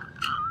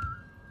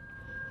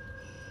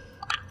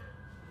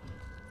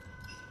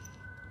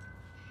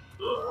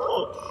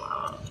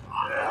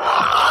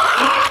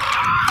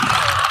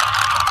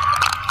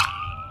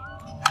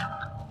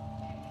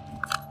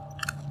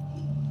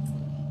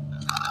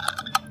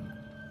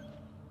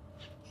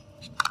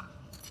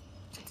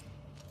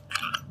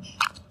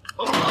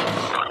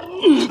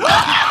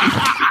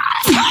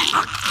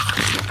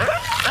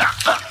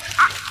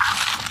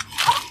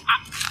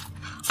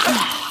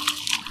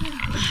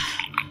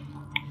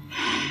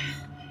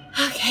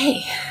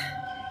 Okay.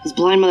 These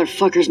blind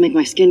motherfuckers make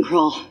my skin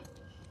crawl.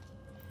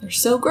 They're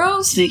so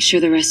gross. Make sure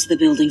the rest of the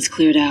building's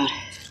cleared out.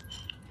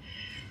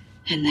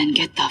 And then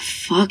get the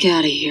fuck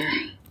out of here.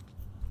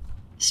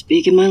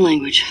 Speaking my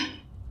language.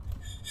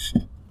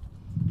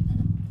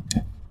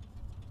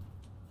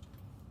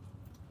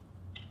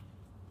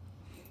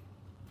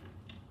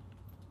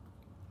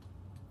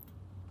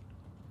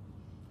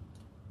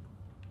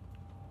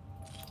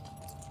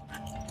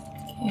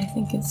 Okay, I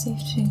think it's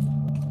safe to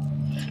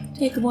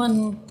take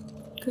one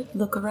good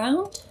look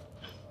around.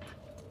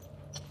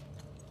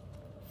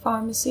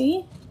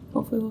 Pharmacy.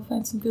 Hopefully we'll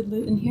find some good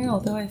loot in here,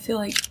 although I feel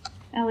like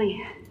Ellie,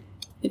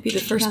 it'd be the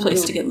first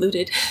place to get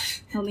looted.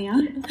 help me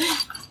out?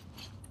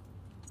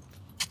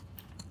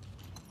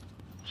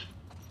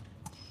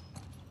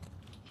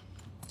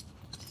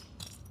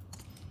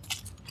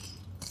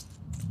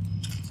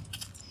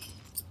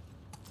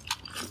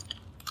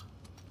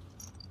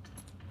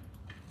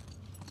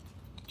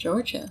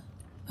 Georgia.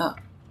 Oh.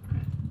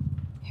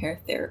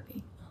 Hair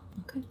therapy.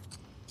 Okay.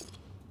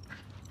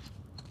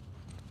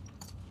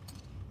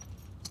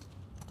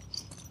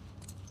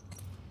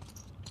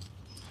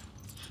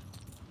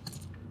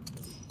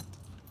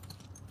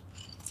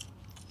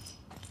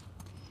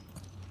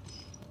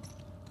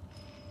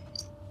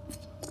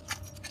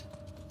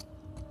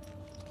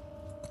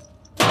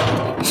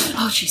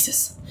 Oh,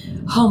 Jesus.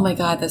 Oh my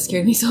God, that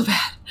scared me so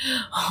bad.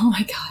 Oh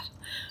my God.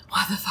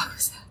 What the fuck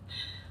was that?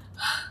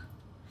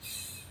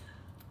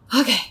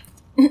 Okay.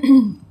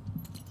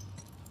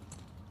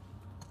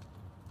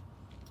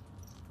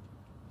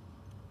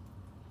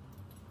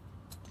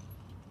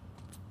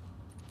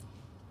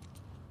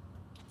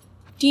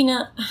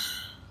 Dina.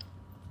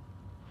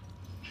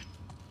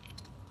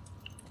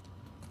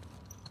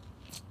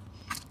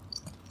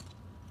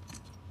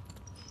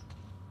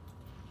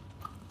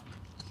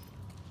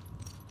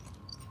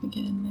 Can we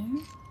get in there?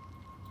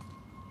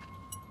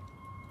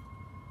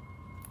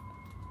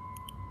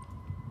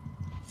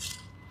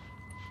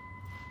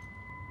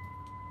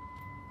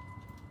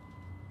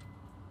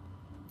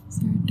 Is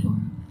there a door?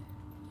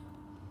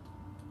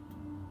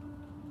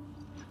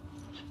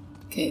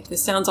 Okay,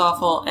 this sounds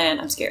awful and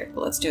I'm scared,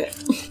 but let's do it.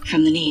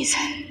 From the knees.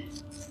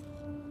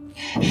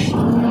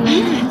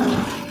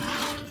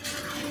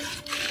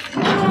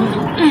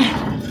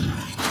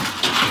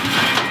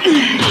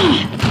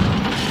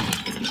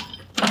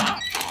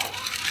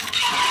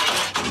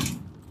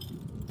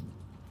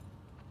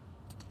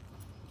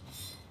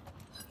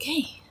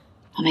 Okay.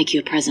 I'll make you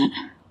a present.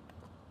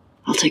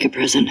 I'll take a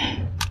present.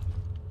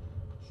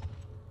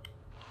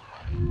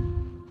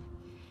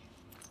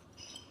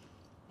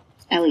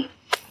 Ellie.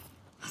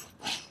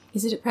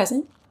 Is it a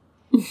present?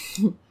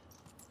 Ooh.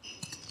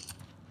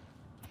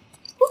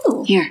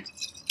 Here.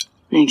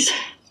 Thanks.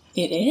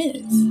 It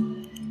is.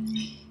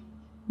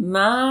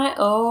 My,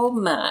 oh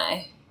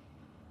my.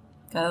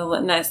 Got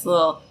a nice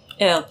little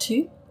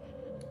L2.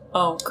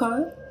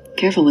 Okay.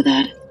 Careful with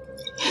that.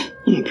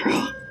 I'm a pro.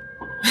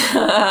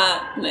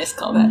 Nice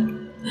callback.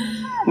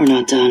 We're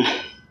not done.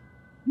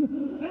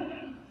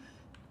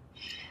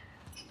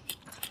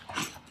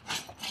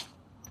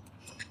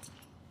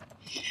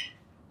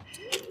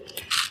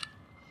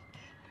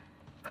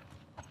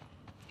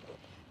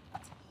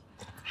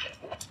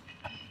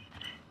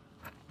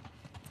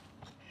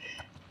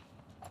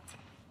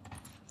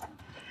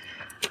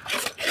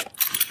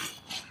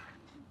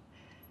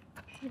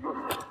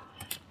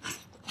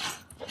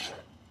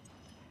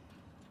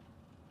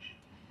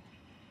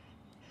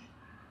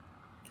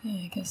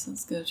 Okay, I guess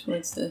let's go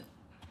towards the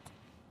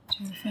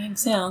terrifying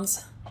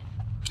sounds.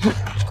 Let's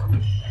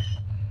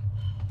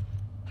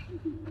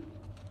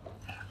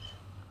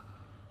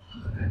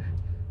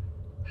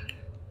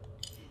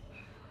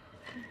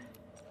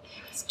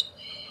do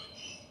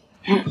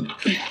it.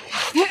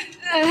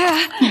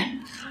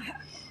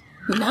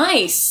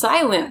 Nice,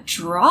 silent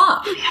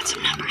drop. We got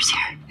some numbers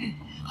here.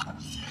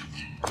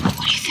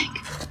 What do you think?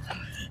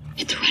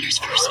 Hit the runners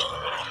first.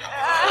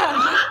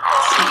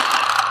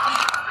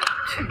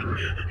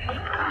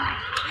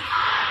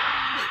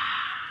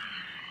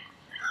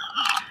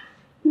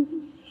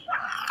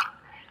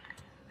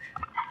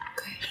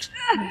 Okay,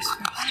 runners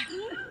first.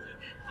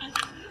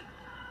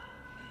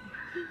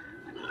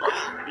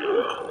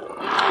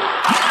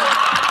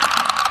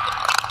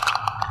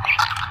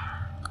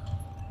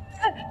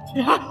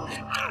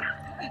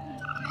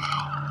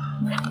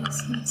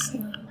 Nice and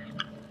slow.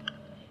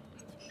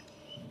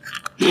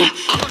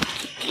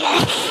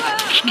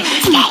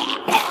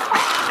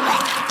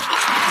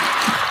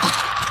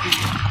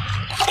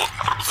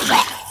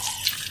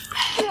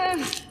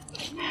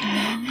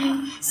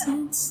 Nice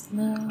and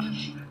slow.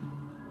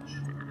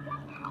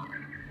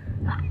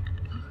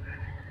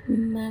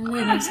 My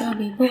little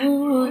zombie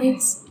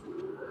boys.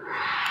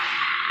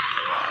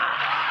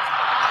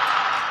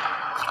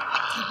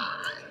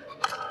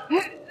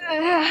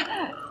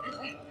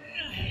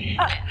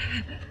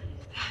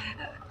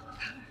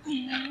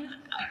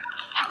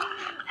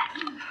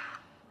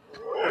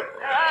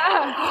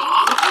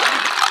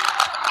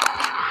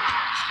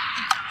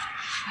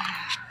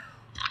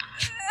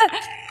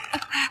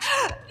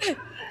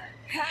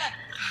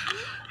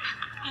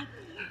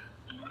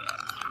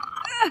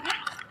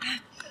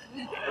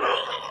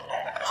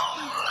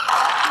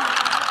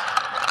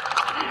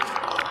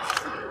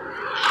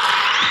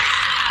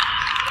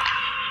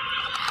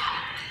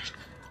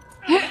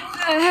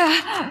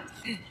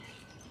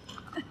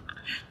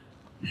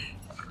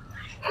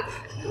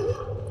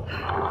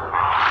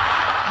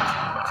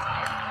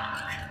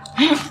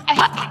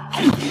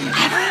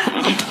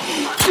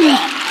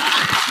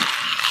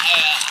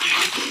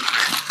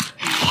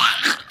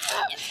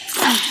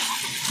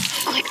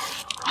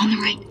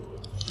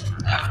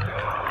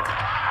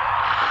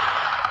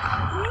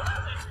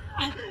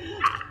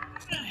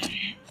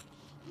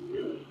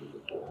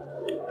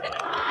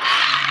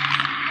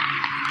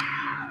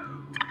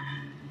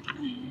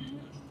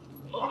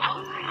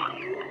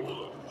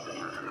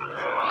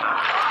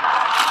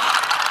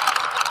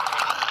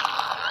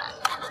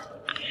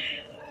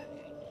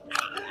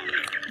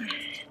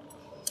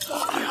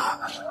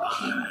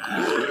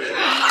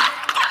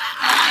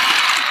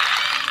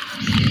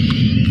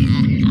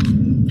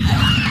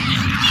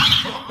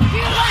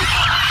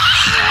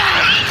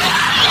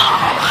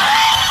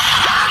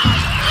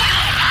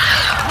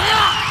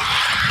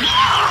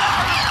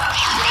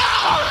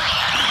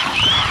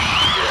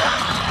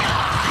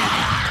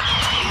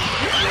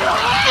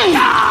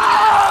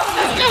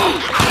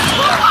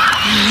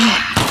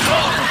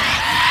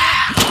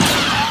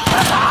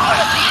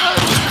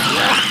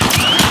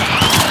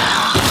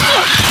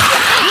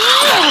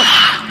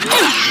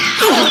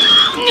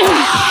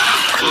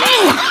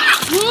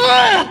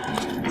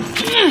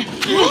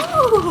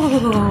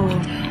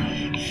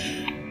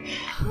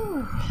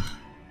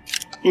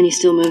 Any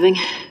still moving?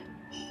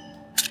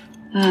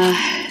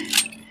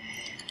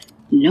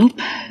 Nope.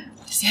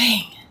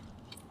 Dang.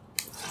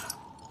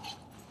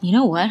 You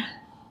know what?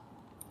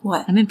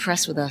 What? I'm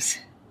impressed with us.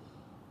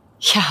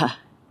 Yeah.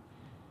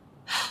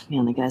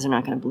 Man, the guys are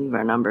not going to believe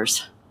our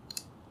numbers.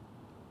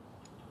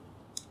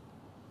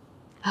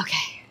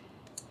 Okay.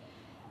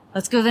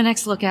 Let's go to the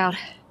next lookout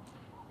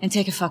and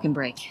take a fucking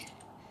break.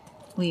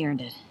 We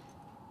earned it.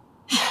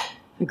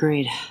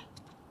 Agreed.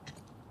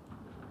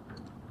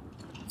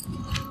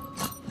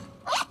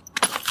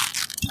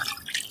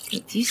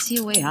 Wait, do you see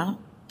a way out?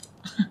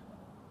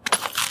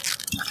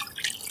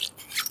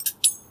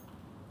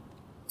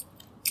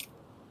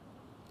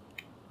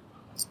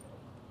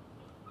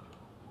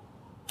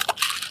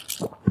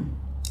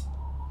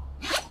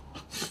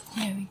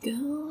 There we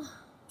go.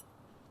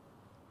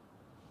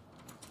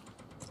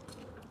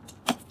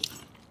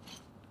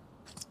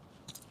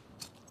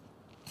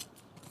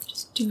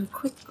 Just do a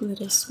quick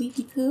little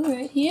sweepy poo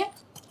right here.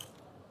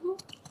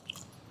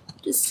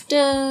 Just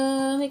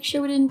make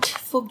sure we didn't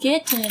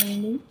forget any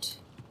loot.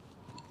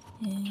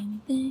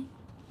 Anything.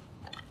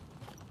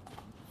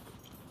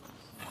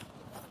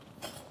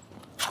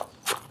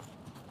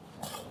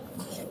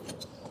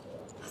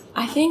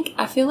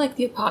 I feel like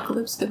the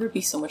apocalypse, there would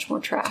be so much more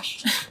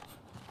trash.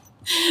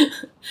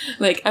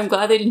 Like, I'm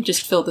glad they didn't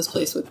just fill this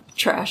place with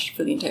trash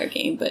for the entire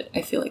game, but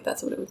I feel like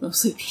that's what it would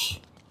mostly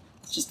be.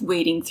 It's just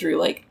wading through,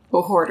 like,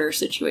 a hoarder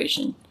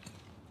situation.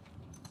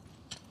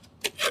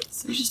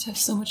 So we just have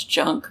so much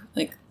junk.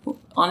 Like,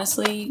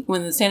 honestly,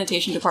 when the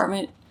sanitation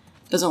department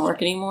doesn't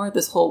work anymore,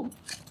 this whole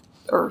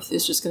earth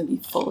is just going to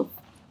be full of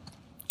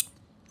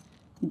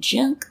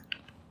junk.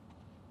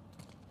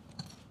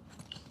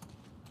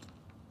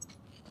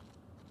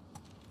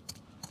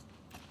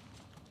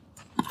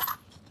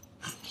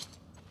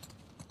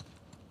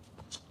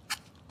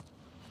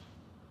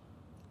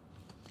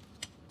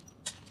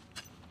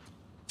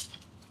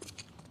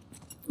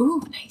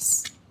 Ooh,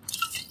 nice.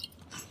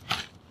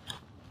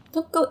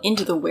 Don't go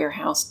into the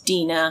warehouse,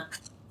 Dina.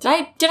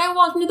 Did I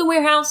walk into the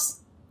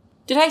warehouse?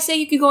 Did I say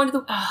you could go into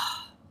the...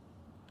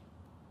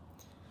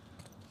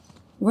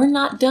 We're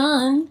not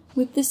done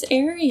with this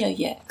area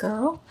yet,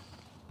 girl.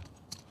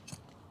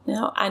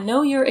 Now, I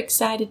know you're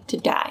excited to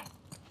die,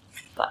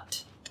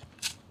 but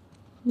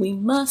we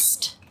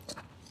must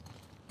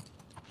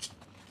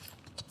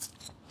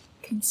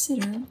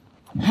consider...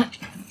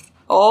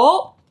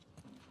 Oh!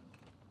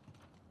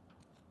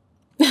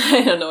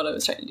 I don't know what I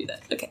was trying to do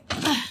that. Okay.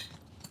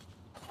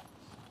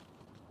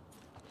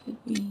 Did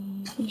we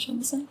finish on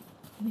this side?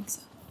 I think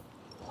so.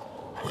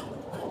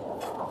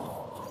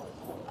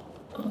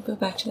 I'll go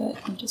back to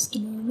that in just a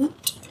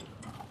moment.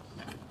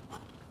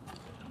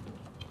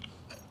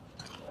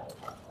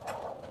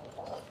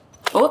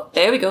 Oh,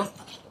 there we go.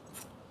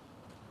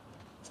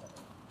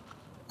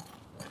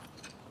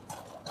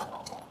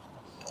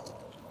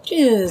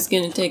 Just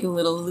gonna take a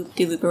little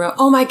loop-de-loop around.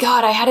 Oh my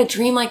god, I had a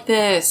dream like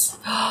this!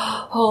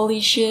 Holy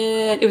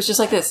shit. It was just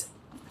like this.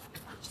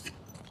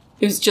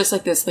 It was just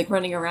like this, like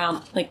running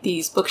around like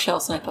these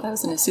bookshelves, and I thought I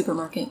was in a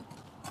supermarket.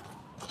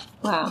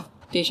 Wow.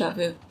 Deja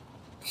vu.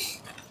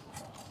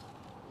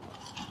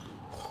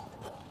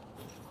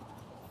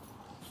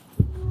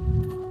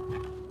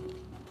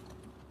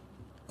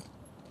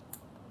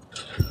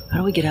 How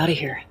do we get out of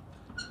here?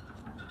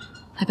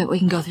 I bet we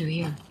can go through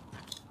here.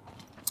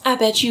 I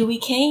bet you we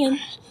can,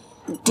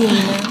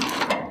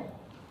 Dina.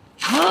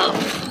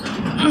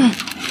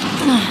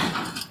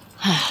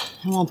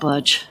 I won't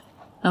budge.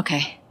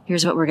 Okay,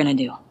 here's what we're gonna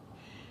do.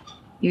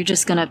 You're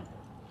just gonna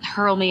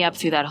hurl me up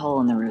through that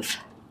hole in the roof.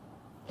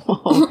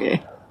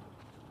 Okay.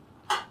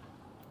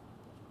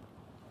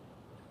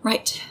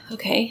 Right,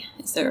 okay.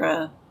 Is there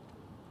a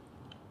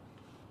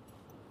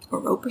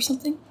rope or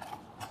something?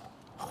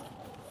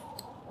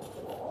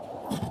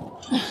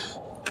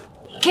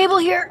 Cable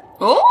here!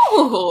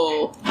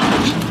 Oh!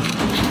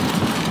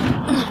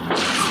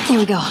 Here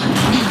we go.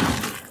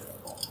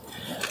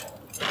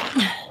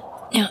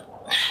 Yeah.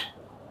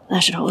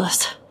 That should hold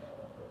us.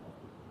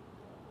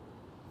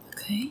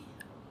 Okay.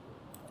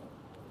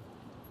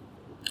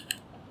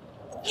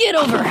 Get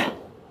over!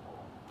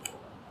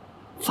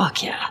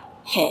 Fuck yeah.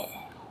 Heh.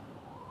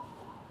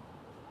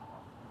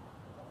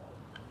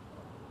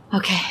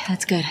 Okay,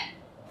 that's good.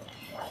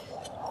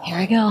 Here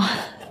I go.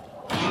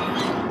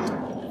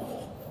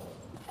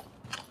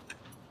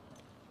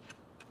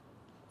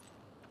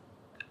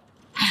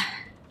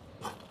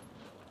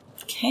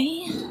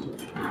 Okay.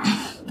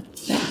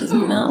 That does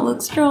not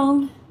look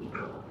strong.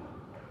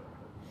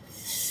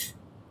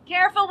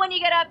 Careful when you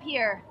get up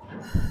here.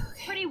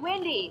 It's pretty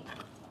windy.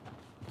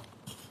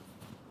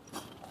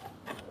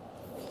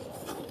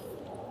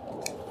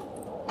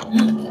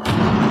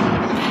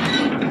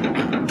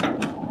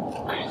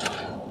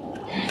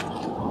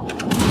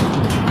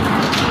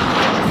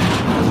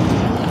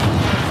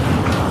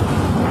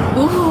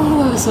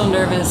 was so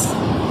nervous.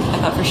 I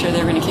thought for sure they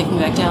were going to kick me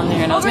back down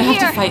there and I was going to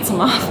have to fight some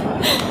off.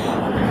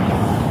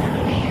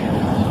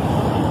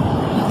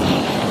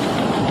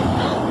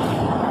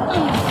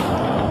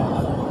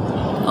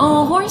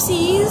 Oh,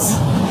 horsies!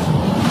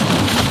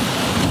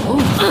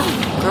 Oh,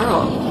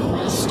 girl.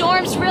 The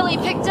storm's really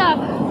picked up.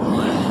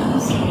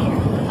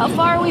 How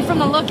far are we from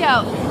the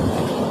lookout?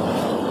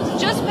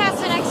 Just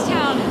past the next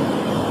town.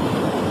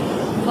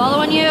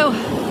 Following you.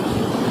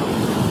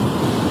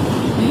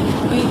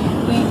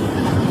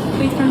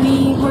 Wait for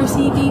me,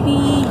 horsey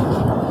baby.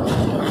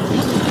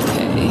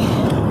 Okay.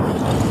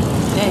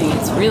 Dang,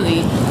 it's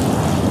really...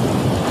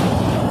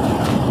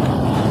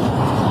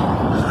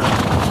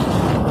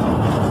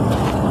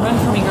 Run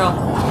for me, girl.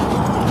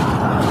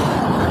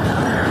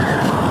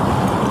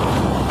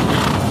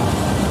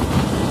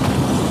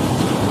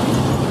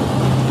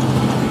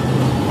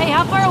 Hey,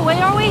 how far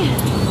away are we?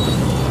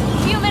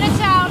 A few minutes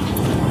out.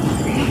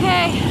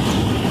 Okay.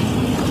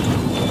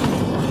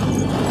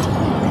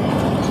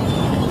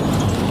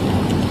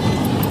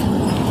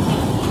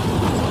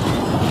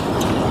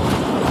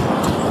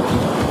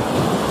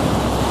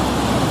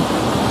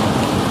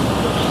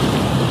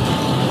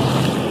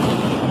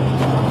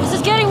 This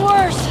is getting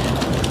worse.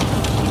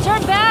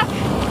 Turn back.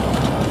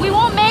 We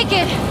won't make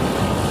it.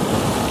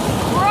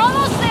 We're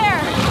almost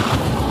there.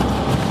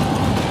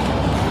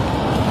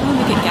 Oh,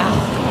 look at Gal.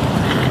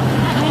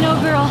 I know,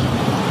 girl.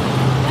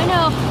 I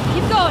know.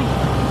 Keep going.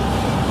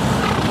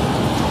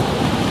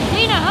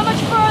 Dina, how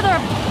much further?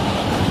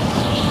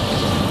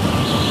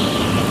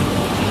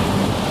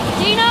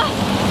 Dina?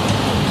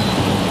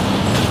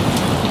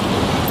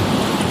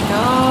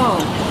 Go.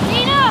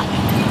 Dina!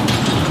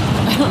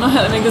 I don't know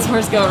how to make this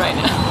horse go right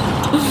now.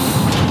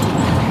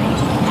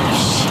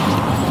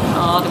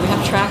 Oh, do we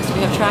have tracks? Do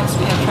we have tracks? Do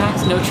we have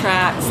tracks? No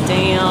tracks.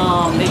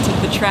 Damn. They took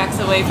the tracks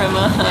away from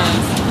us.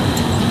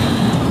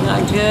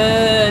 Not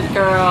good,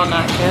 girl.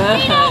 Not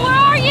good. Dina, where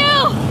are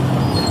you?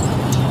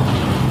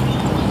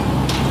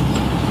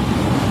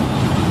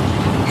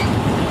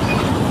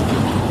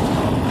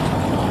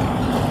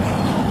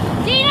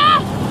 Dina!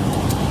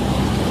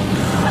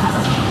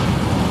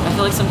 I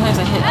feel like sometimes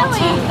I hit Ellie,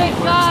 L2 and thank it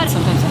works, God. and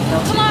sometimes I hit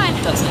L2 Come on. and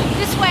it doesn't.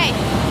 This way.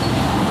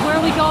 Where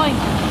are we going?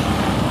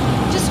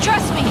 Just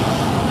trust me.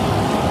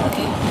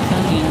 Okay,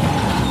 come here.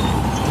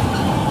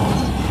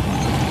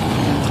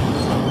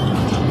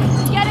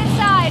 Get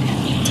inside.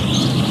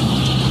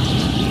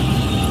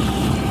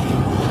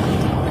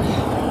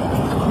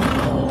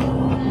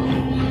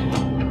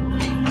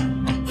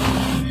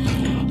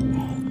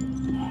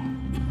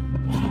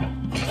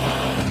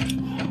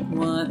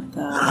 What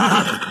the...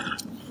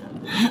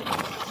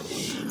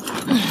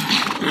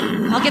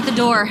 I'll get the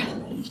door.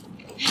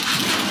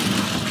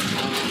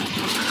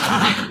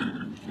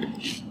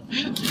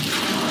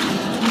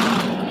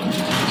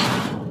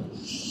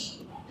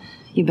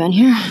 You been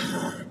here?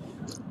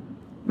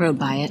 Rode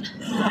by it.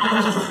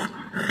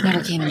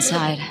 Never came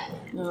inside.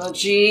 Oh,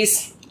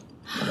 jeez.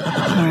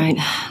 All right,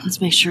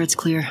 let's make sure it's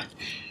clear.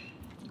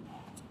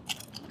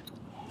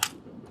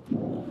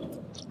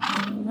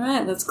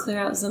 Alright, let's clear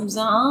out some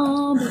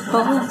zombie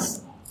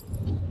bullets.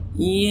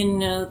 You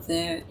know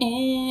they're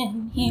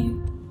in here.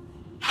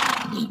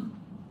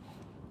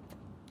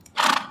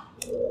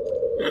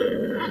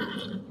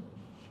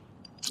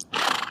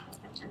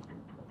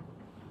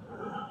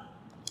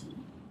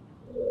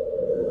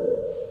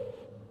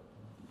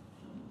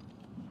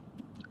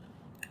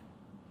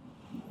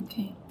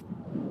 Okay.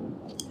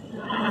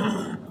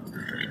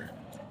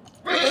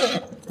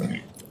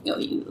 Oh,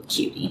 you little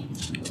cutie.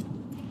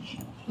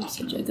 You're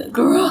such a good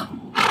girl.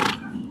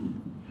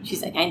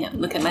 She's like, I know.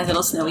 Look at my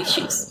little snowy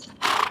shoes.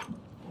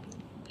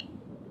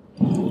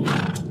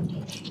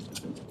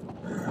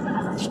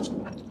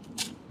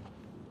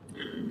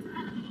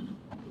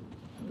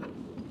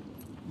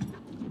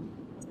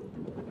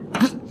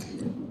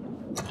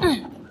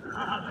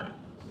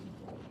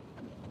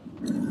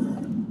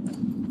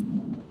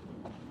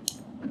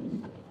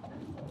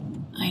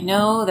 I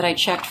know that I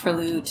checked for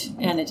loot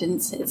and it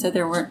didn't say, it said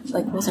there weren't,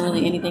 like, wasn't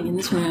really anything in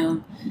this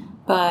room,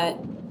 but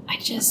I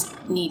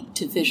just need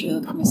to visually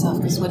look for myself,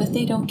 because what if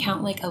they don't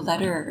count like a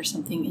letter or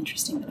something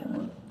interesting that I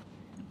want?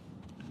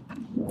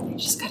 I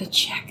just gotta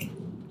check.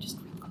 Just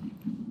real quick.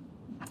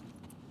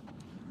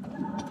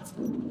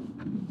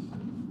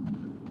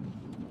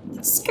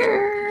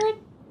 Skirt!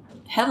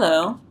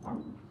 Hello.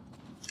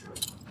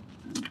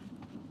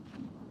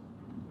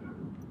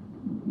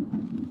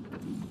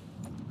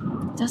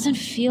 Doesn't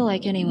feel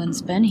like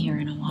anyone's been here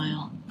in a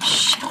while.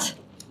 Shit.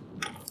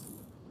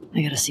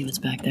 I gotta see what's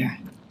back there.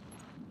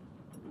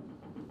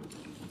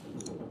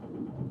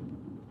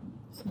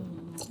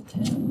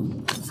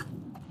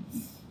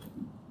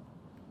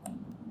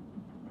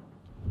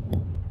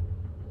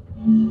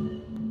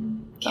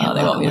 Oh,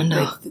 they want me to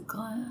break the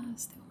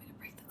glass. They want me to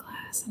break the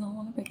glass. I don't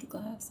want to break the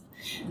glass.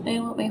 I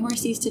don't want my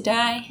horsies to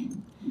die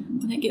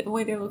when I give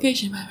away their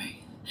location by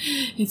me.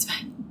 It's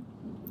fine.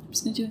 I'm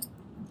just gonna do it.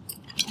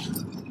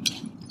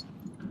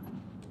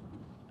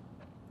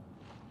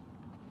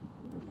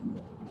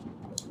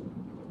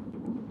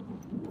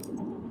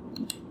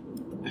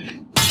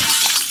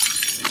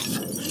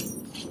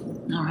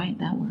 All right,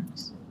 that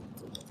works.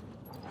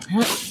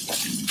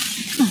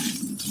 Nice.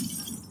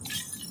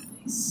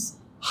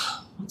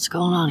 What's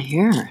going on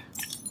here?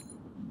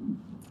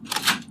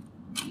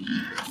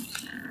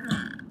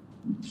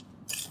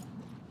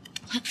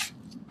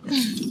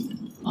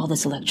 All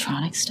this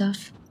electronic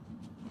stuff?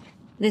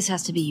 This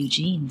has to be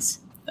Eugene's.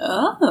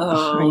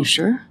 Oh. Are you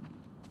sure?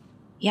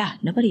 Yeah,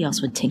 nobody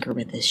else would tinker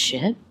with this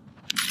shit.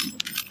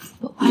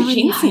 But why would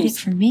he Eugene hide it seems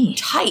from me?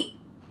 tight.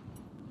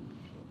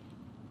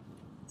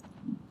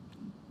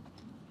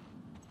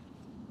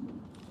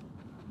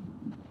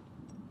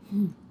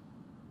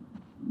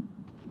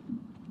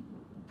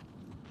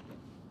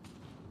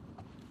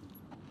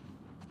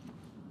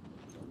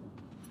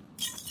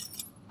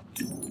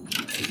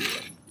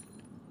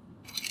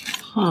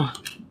 Huh.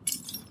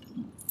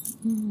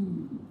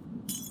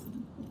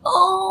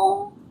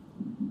 Oh.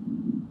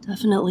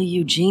 Definitely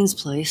Eugene's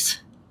place.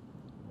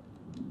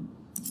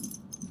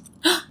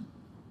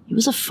 He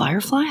was a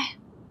firefly?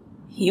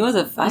 He was a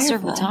I firefly.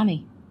 served with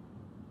Tommy.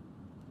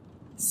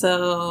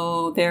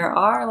 So there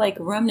are like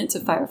remnants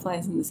of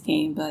fireflies in this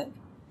game, but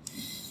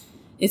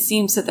it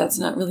seems that that's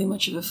not really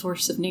much of a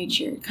force of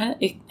nature.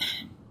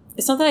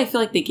 It's not that I feel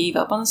like they gave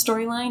up on the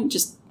storyline,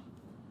 just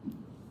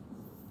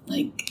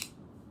like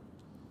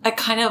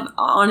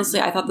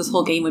I thought this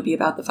whole game would be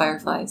about the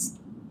fireflies,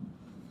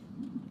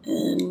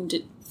 and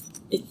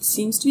it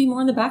seems to be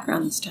more in the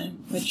background this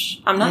time,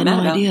 which I'm not mad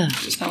about. idea.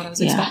 Just not what I was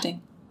Yeah.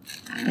 expecting.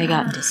 They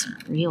got into some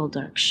real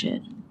dark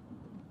shit.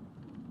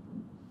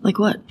 Like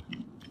what?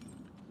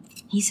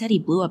 He said he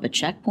blew up a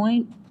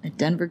checkpoint at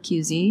Denver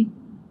QZ,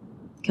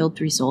 killed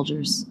 3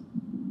 soldiers,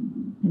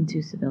 and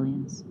 2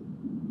 civilians.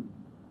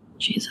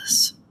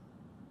 Jesus.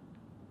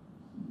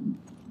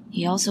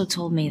 He also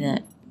told me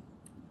that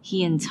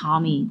he and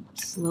Tommy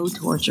slow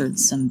tortured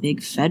some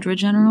big Fedra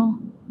general.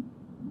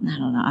 I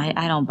don't know.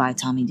 I don't buy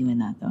Tommy doing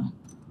that, though.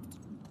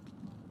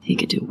 He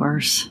could do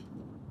worse.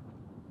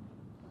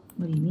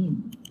 What do you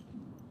mean?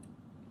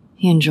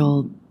 He and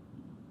Joel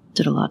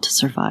did a lot to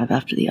survive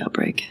after the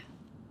outbreak.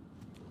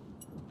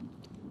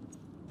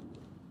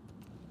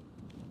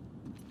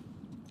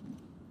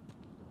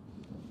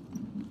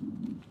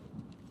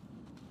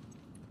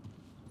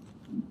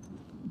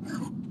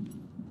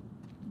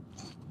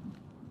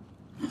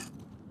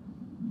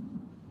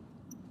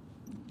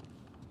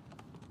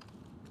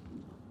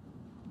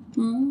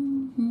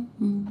 Ooh,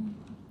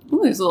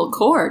 there's a little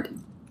cord.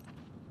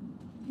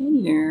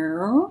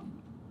 Hello.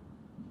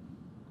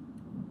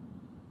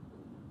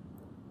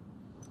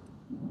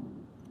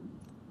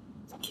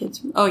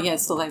 Kids. Oh yeah,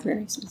 it's the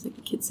library, so it's like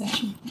a kids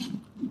section.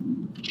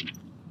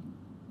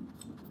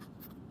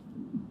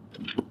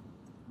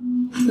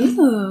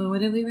 Ooh, what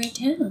did we write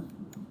down?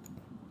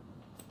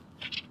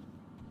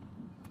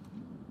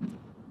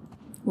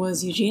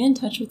 Was Eugene in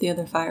touch with the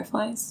other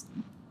fireflies?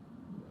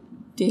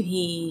 Did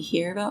he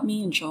hear about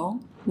me and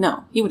Joel?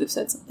 No, he would have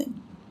said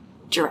something.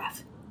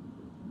 Giraffe.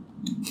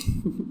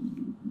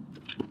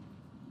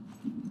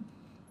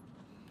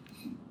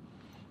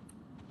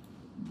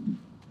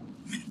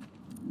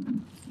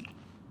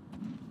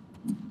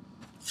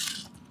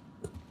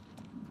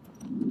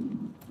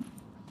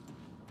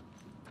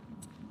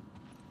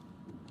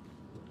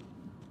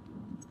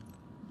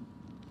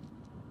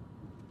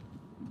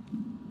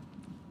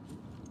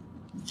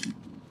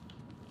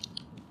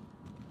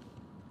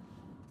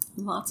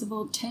 Lots of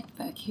old tech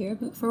back here,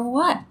 but for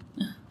what?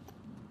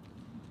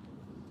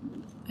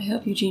 I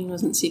hope Eugene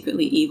wasn't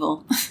secretly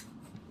evil.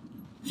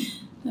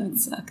 That would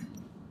suck.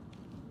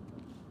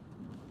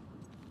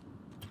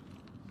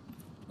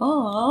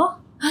 Oh,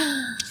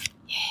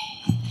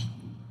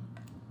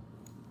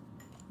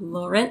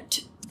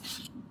 Laurent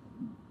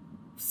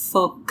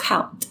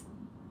Foucault,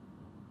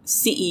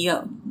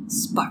 CEO,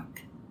 Spark.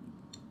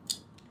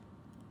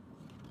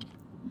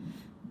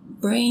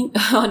 Brain,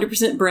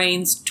 100%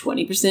 brains,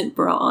 20%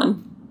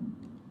 brawn.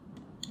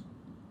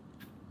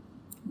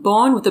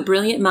 Born with a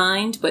brilliant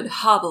mind, but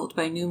hobbled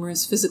by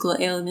numerous physical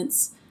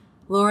ailments,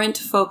 Laurent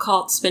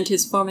Foucault spent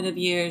his formative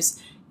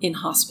years in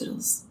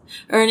hospitals.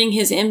 Earning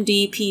his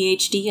MD,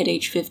 PhD at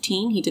age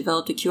 15, he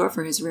developed a cure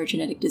for his rare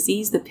genetic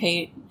disease.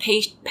 The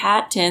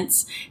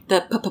patents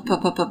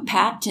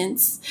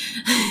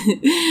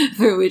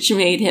for which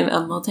made him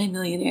a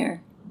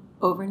multimillionaire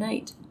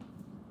overnight.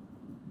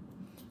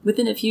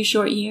 Within a few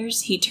short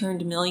years, he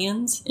turned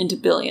millions into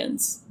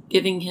billions,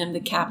 giving him the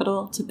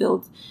capital to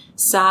build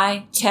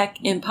sci-tech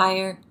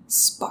empire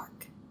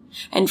Spark,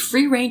 and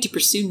free reign to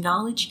pursue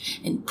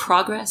knowledge and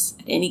progress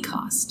at any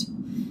cost.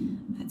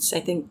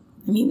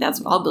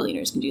 That's what all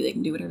billionaires can do. They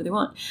can do whatever they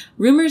want.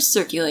 Rumors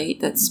circulate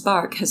that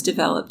Spark has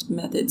developed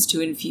methods to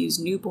infuse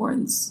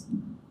newborns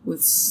with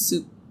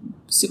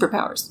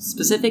superpowers,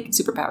 specific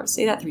superpowers.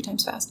 Say that 3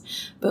 times fast.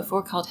 But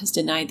Foucault has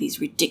denied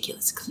these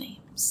ridiculous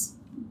claims.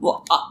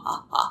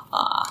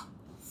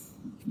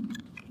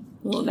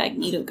 Little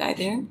Magneto guy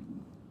there.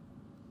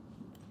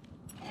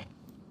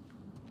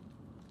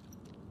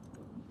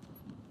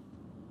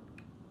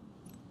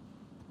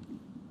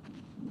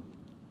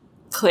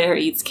 Claire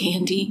eats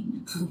candy.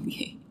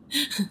 Okay.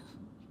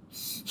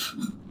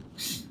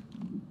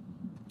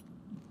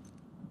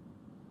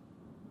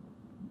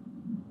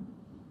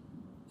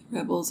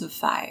 Rebels of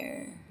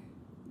Fire.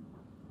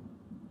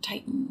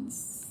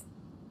 Titans.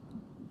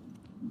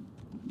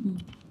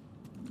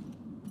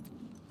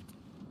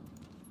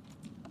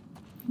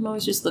 I'm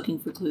always just looking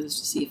for clues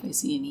to see if I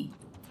see any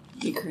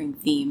recurring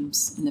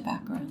themes in the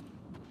background.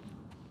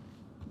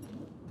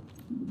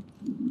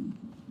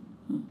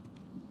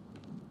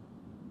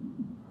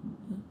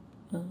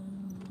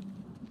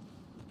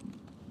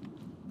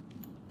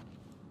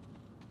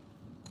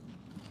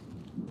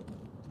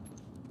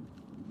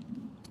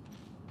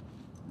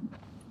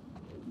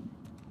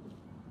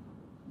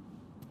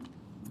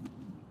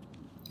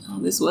 Oh,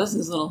 this was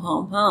his little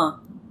home, huh?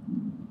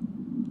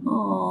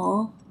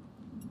 Aww.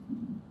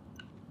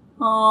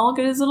 Oh, look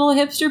at his little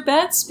hipster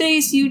bed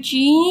space,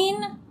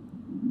 Eugene.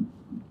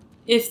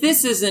 If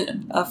this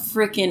isn't a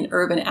frickin'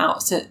 Urban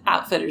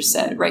Outfitters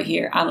set right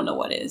here, I don't know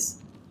what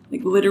is.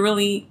 Like,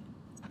 literally,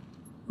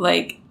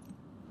 like,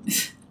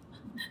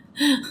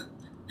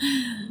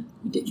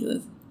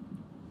 ridiculous.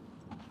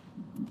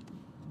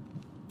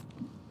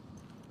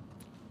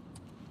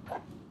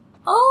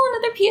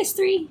 Oh, another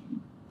PS3.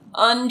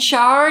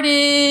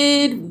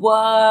 Uncharted.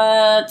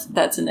 What?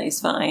 That's a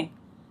nice find.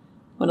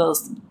 What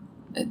else?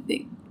 I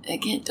think I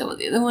can't tell what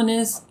the other one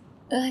is.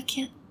 I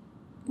can't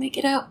make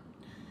it out.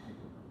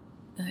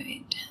 All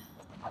right.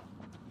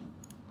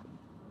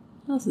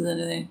 What else is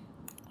under there?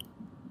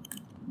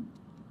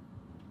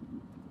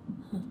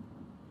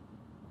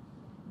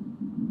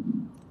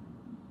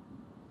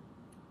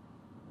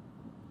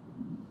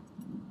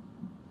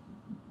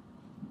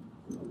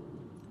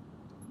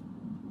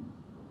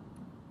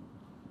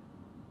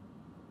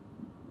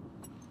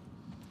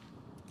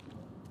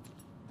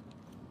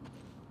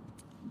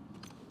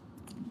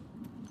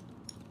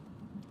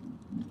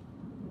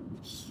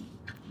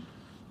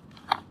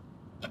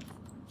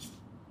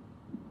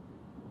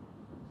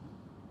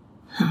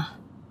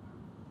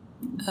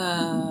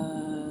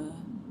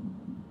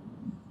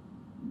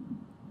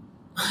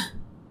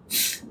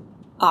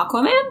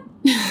 Aquaman?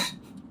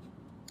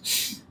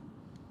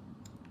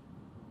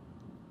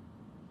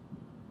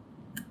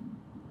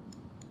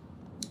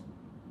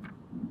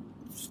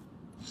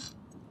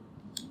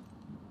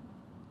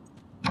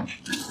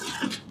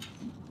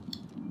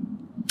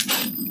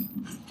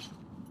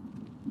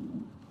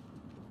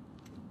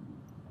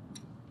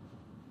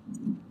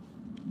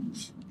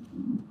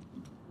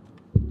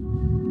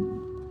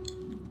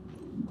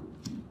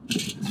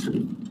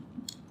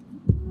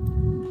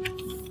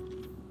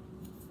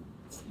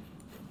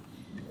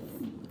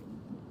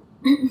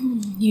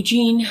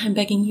 Eugene, I'm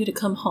begging you to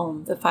come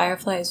home. The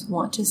Fireflies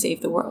want to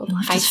save the world. He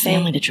left his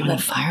family to join the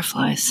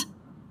Fireflies.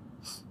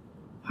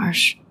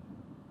 Harsh.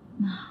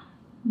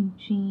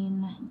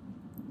 Eugene.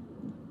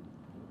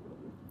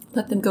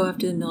 Let them go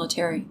after the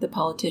military, the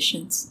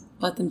politicians.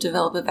 Let them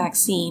develop a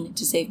vaccine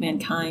to save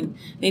mankind.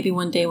 Maybe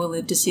one day we'll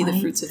live to see the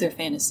fruits of their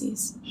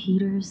fantasies.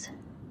 Heaters.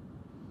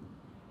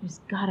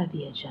 There's gotta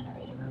be a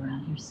generator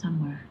around here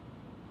somewhere.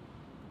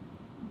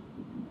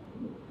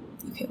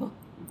 Okay, well,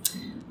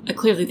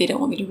 clearly they don't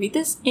want me to read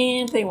this,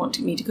 and they want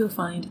me to go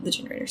find the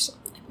generator, so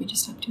let me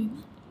just stop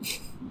doing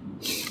that.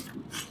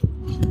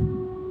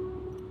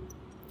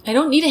 I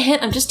don't need a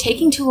hint, I'm just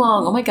taking too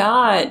long. Oh my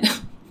god.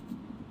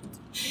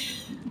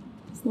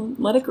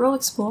 Let a girl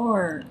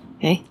explore.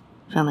 Hey,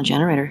 found the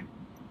generator.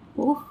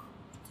 Ooh,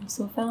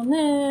 also found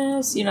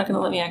this. You're not going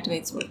to let me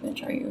activate the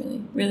workbench, are you?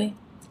 Really? Really?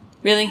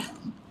 Really?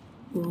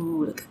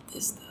 Ooh, look at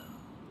this, though.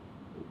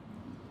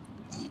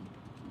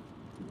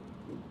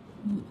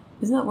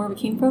 Isn't that where we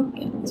came from?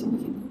 Yeah, that's where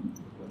we came from.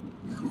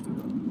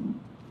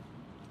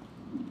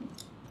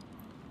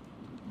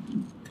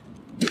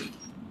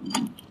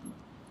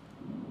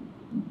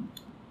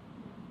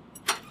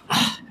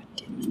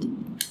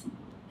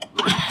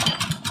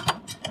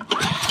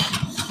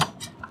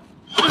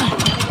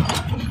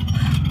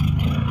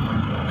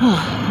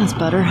 That's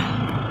better.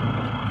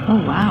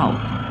 Oh, wow.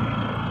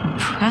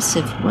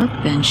 Impressive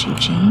workbench,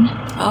 Eugene.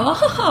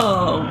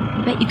 Oh!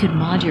 I bet you could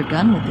mod your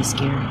gun with this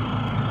gear.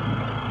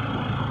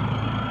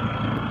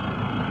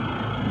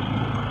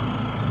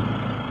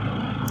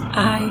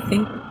 I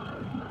think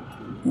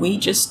we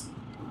just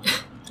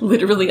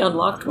literally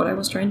unlocked what I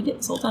was trying to get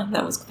this whole time.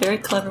 That was a very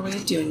clever way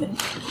of doing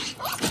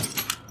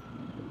that.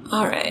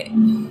 Alright.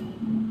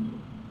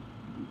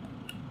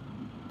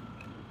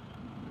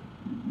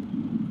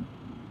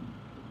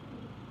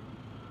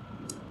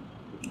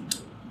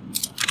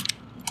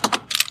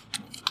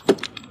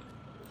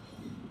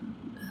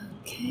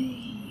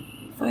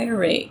 Fire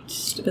rate,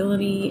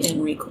 stability,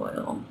 and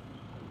recoil.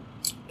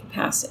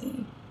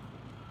 Capacity.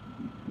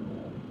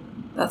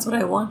 That's what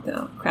I want,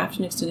 though. Craft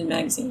an extended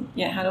magazine.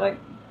 Yeah, how do I...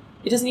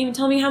 It doesn't even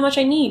tell me how much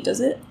I need, does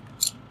it?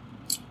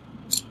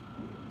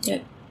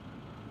 Yeah.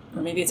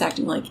 Or maybe it's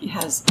acting like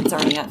it's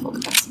already at full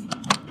capacity.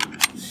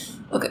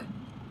 Okay.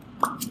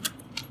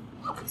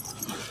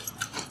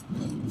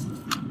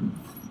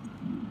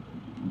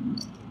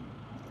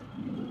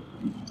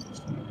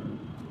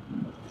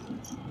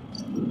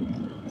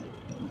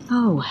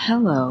 Oh,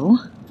 hello.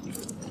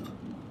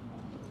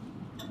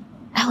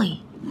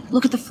 Ellie,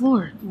 look at the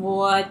floor.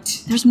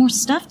 What? There's more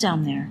stuff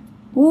down there.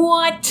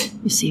 What?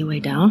 You see a way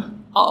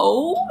down?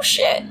 Oh,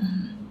 shit.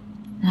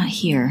 Not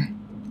here.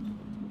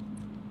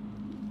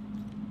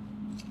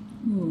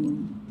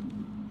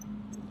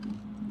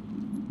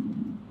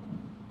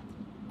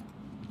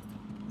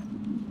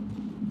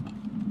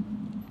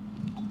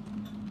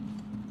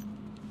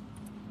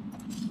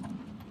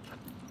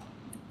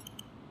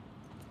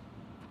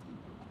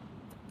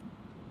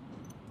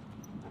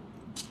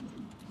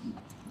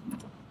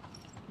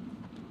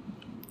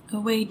 A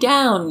way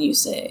down, you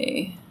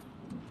say?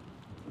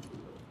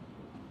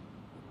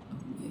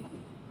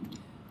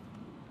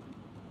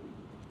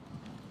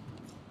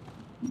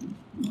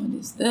 What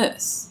is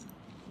this?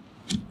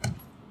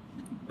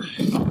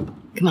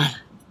 Come on.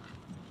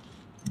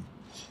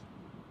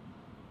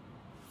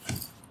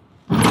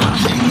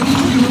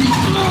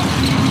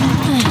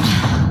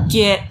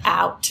 Get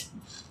out.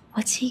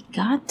 What's he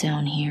got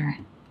down here?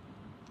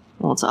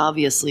 Well, it's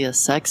obviously a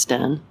sex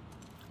den.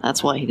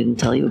 That's why he didn't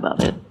tell you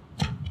about it.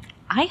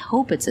 I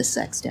hope it's a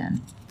sex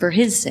den. For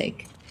his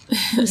sake.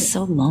 He was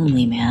so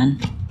lonely, man.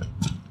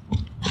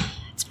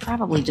 It's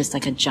probably just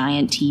like a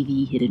giant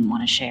TV he didn't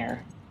want to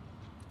share.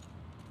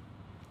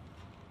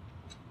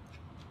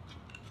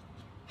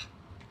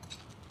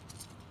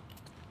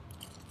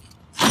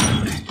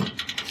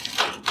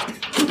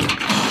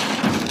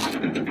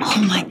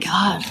 Oh my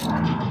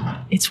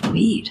god. It's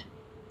weed.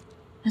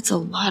 That's a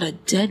lot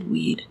of dead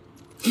weed.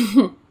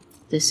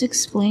 This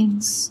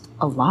explains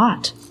a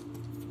lot.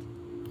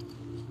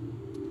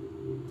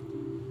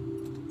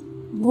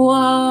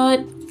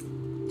 What?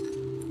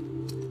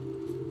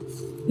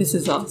 This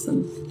is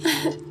awesome.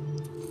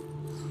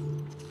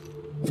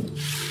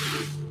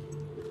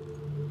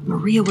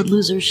 Maria would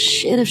lose her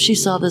shit if she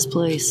saw this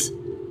place.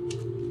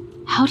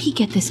 How'd he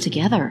get this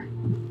together?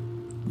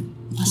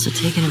 Must have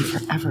taken him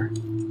forever.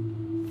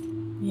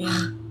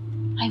 Yeah.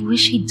 I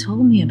wish he'd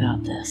told me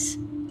about this.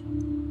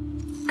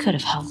 Could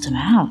have helped him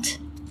out.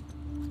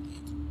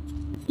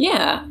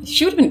 Yeah,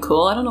 she would have been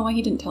cool. I don't know why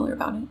he didn't tell her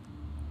about it.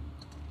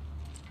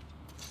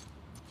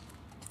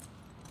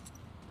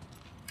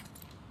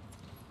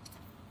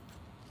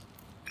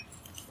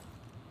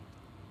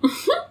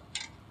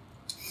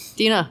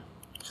 Dina.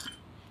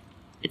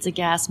 It's a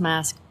gas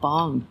mask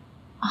bong.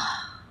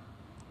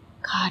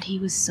 God, he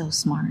was so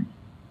smart.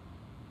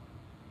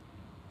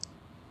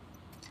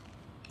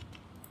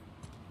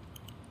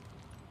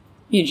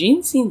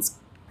 Eugene seems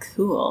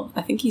cool.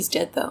 I think he's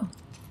dead, though.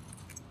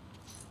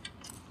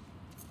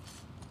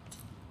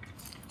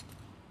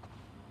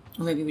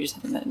 Or maybe we just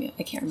haven't met him yet.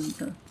 I can't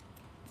remember.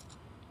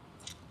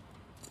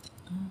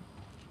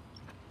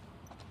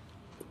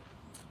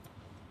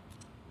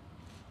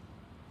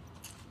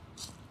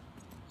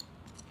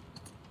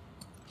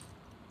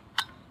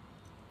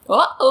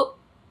 Uh-oh!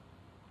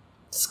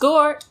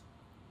 Score!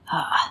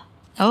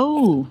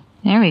 Oh,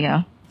 there we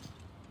go.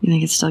 You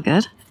think it's still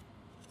good?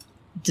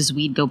 Does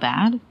weed go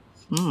bad?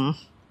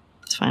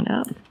 Let's find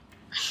out.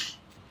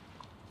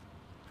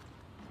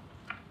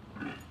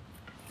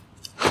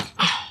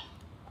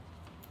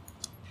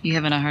 You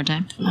having a hard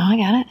time? No, I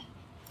got it.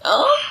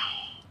 Oh!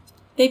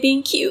 They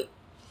being cute.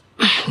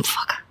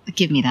 Fuck.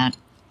 Give me that.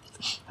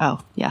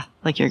 Oh, yeah,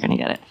 like you're gonna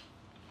get it.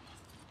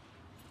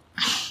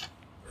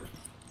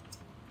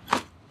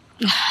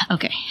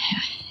 Okay.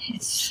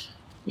 It's...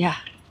 Yeah.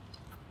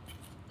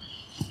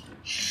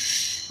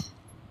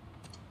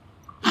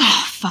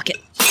 Oh, fuck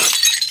it.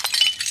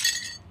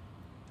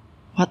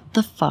 What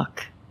the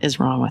fuck is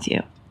wrong with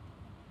you?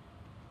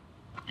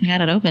 I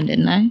got it open,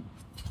 didn't I?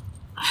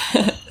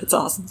 That's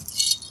awesome.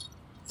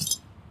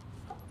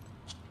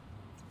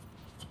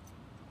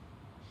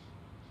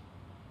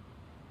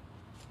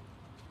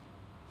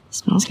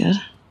 Smells good.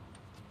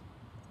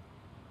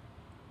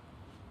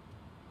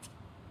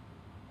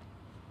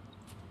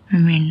 I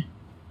mean...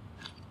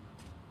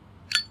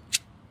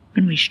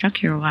 Been we stuck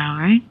here a while,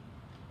 right?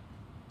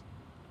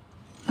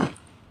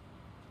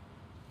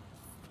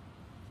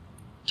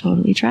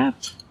 Totally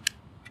trapped.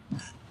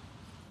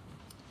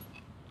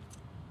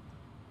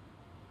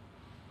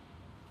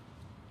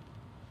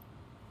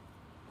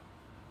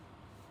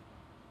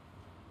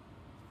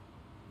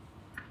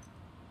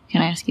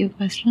 Can I ask you a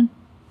question?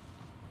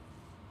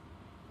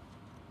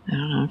 I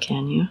don't know,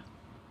 can you?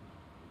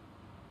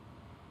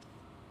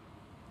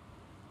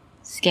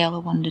 Scale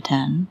of 1 to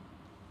 10.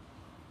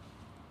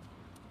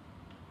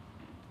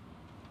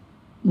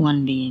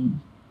 1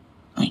 being,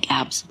 like,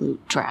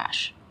 absolute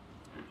trash.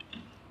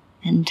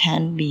 And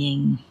 10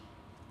 being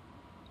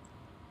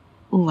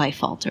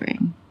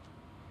life-altering.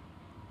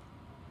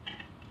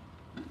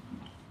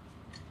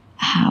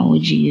 How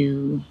would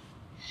you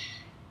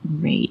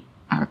rate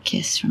our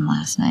kiss from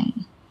last night?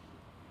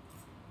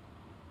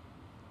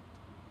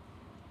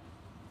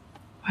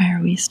 Why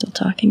are we still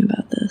talking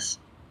about this?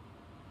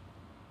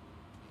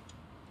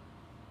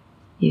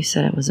 You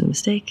said it was a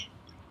mistake.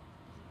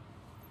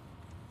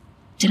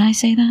 Did I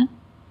say that?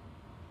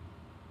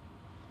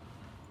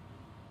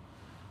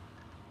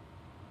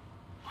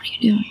 What are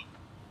you doing?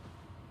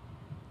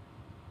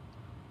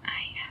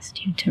 I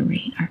asked you to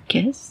rate our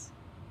kiss.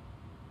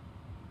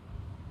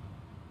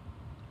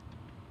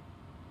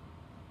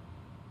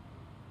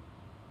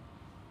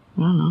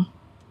 don't know.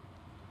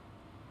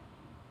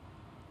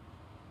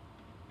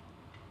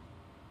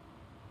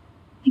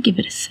 I give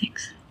it a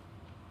 6.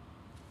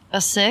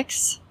 A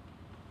 6?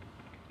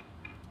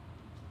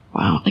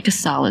 Wow. Like a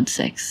solid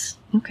 6.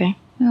 Okay.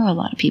 There are a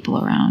lot of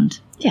people around.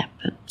 Yeah,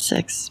 but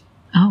 6.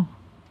 Oh.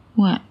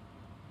 What?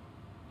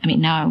 I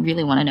mean, now I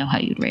really want to know how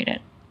you'd rate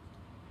it.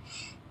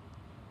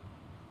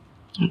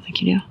 I don't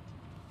think you do.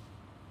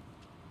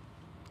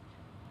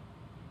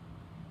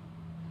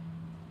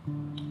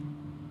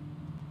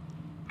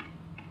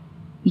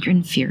 You're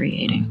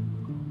infuriating.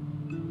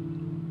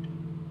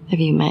 Have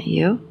you met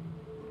you?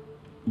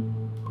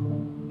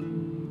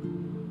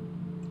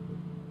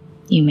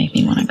 You make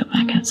me want to go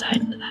back outside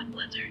into that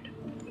blizzard.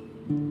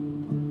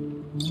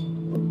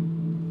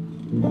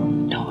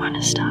 No one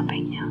is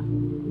stopping you.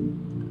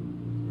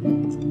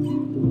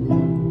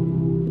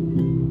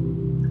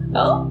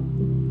 Oh?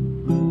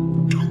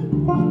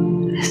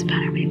 This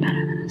better be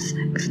better than a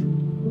 6.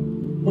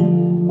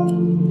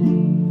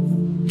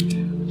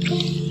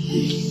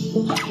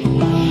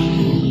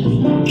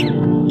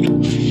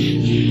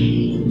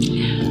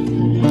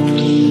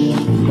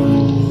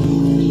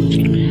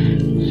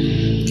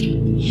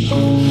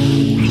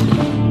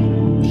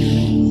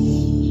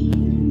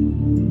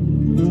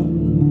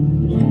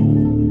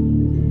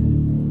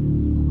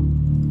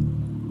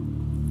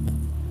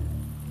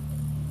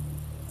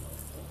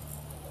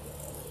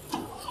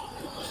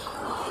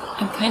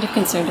 I'm kind of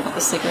concerned about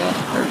the cigarette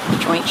or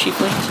joint she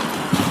flicked,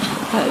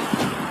 but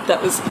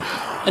that was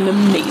an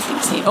amazing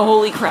scene. Oh,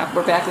 holy crap,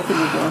 we're back with the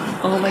newborn.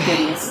 Oh my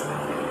goodness.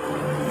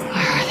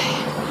 Where are they?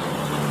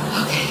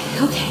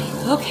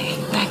 Okay,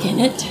 back in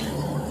it.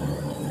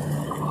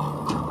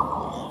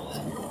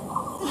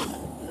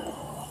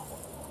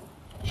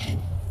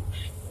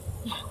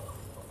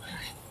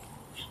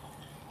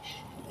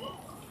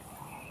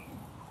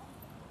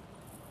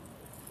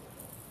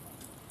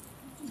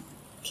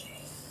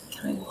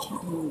 I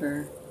can't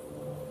remember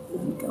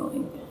where I'm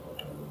going.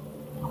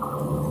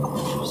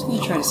 I'm just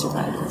gonna try to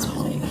survive at this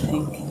point, I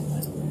think.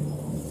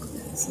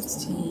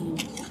 16.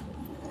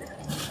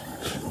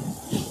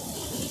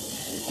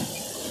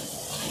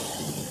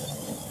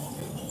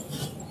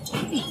 I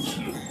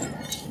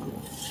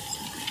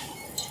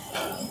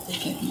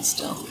think I can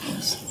stealth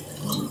past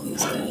all of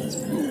these guys,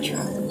 but I'm gonna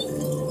try.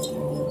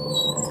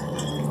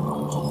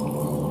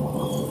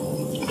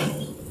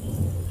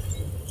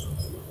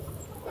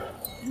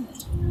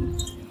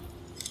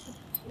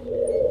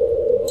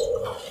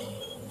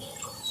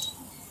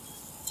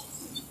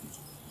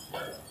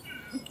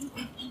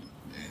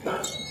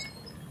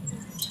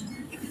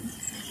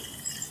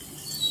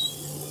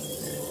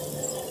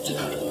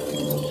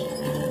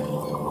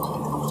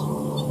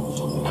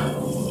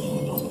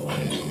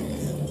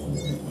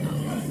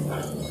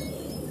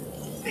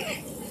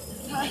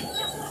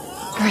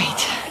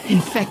 Great.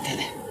 Infected.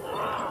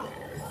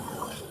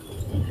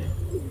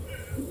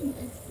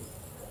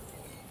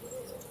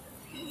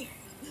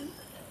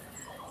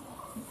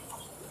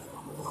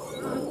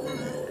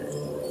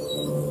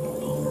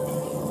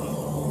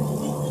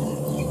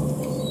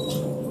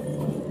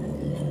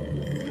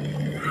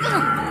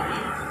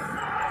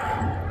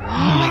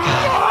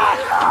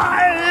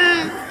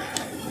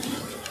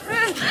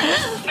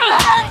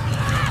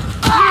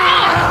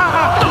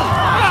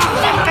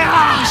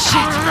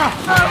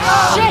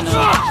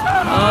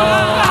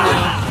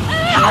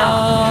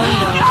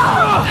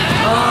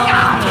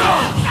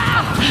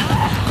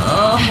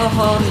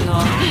 Oh no.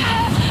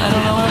 I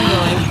don't know where I'm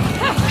going.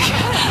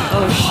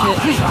 Oh shit.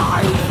 Are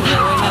you for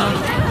real right now?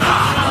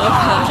 Oh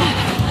god.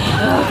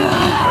 Oh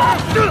god.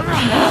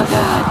 Oh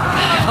god.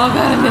 Oh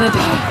god, I'm gonna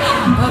die.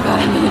 Oh god,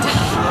 I'm gonna die.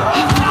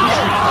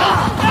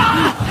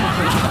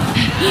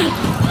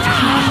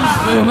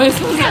 Where am I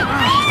supposed to?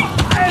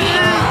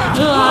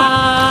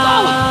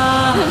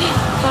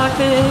 Fuck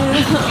this.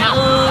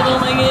 Oh, I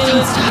don't like it.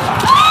 Don't stop.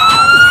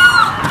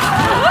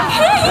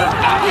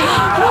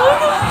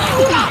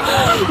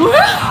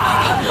 Where?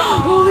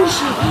 Holy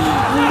shit.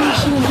 Holy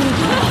shit, I'm gonna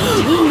die.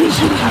 Holy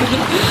shit, I'm gonna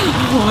die.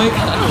 Oh my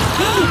god.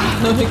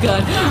 Oh my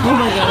god. Oh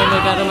my god, oh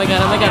my god, oh my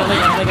god, oh my god, oh my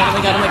god, oh my god, oh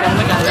my god, oh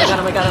my god, oh my god,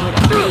 oh my god, oh my god, oh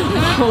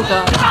my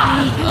god.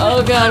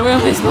 Oh god, where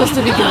am I supposed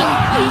to be going?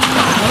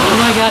 Oh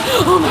my god,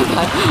 oh my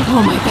god,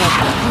 oh my god,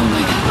 oh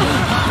my god.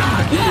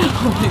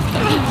 Oh my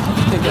god,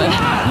 oh my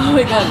god, oh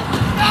my god.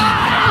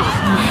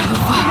 Where the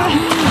fuck am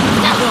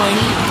I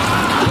going?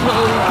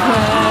 Holy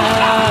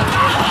crap.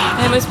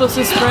 Am I supposed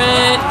to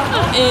sprint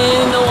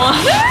in the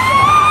water?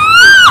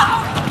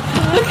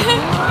 Okay.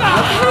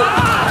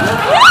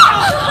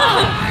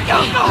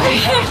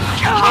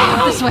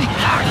 This way.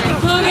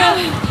 Oh god.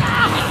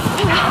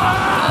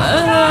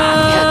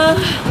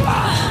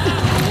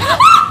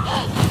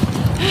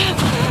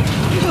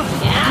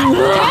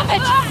 Damn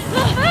it!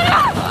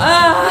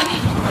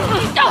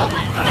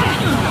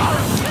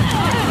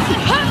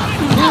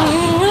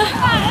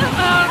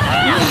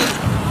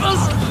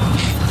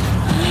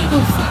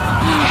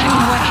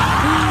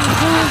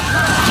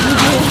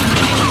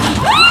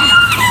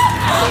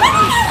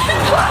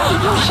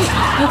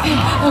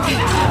 Okay.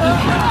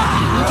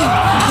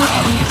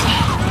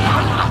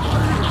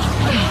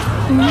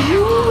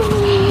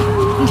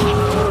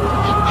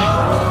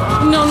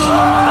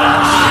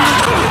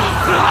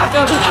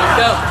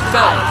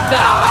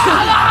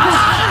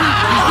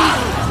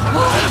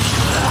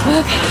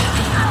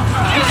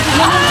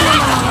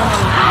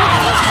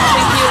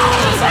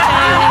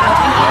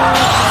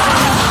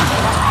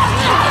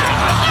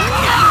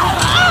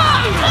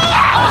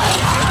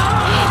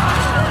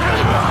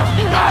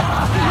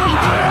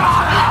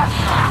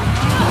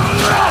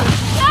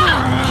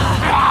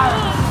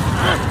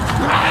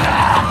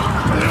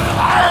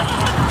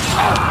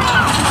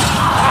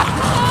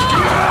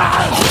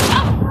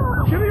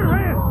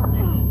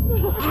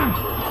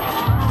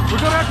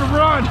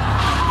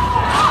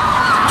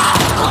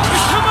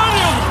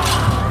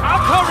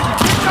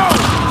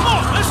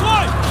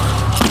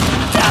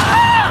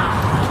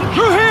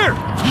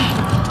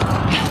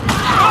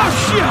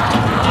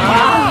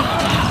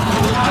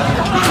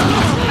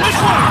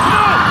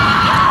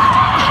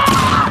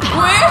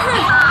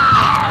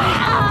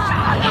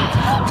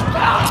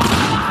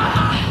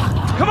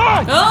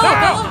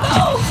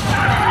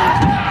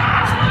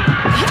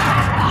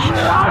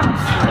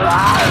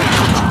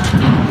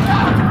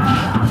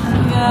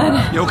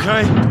 You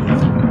okay?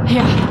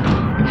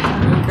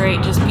 Yeah.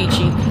 Great, just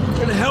peachy.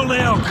 Where the hell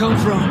they all come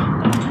from?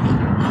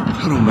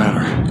 It don't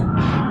matter.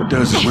 What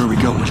does is where we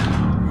going?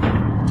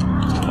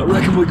 I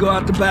reckon we go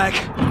out the back.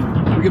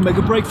 We can make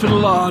a break for the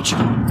lodge.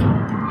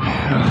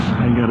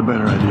 I ain't got a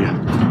better idea.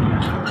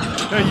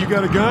 Hey, you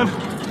got a gun?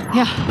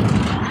 Yeah.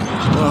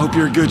 Well, I hope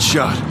you're a good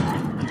shot.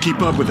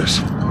 Keep up with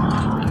us.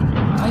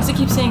 Why does it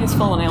keep saying it's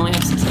full and I only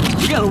have 6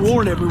 minutes? We gotta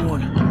warn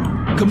everyone.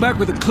 Come back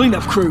with a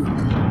cleanup crew.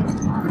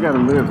 We gotta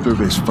live through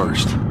this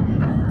first.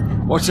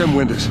 Watch them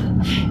windows.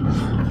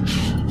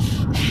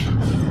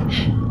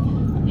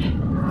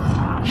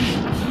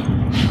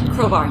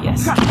 Crowbar,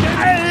 yes.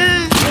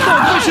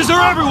 Bushes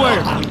are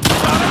everywhere!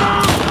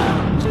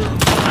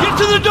 Get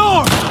to the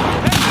door!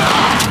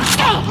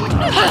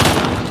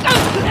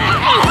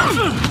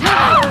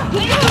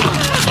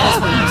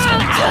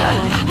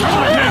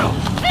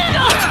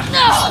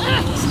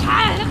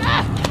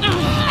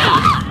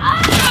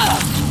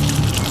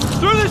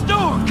 Through this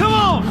door! Come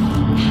on!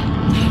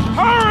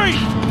 Hurry!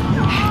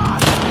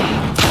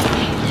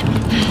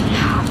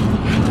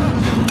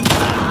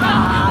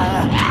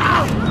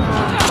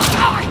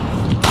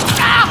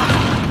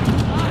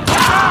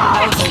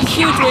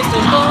 Huge waste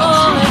of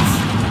bullets.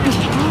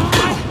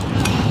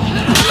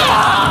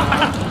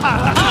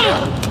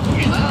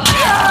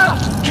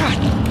 God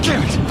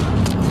damn it!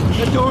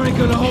 That door ain't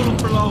gonna hold them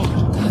for long.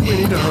 We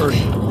need to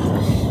hurry.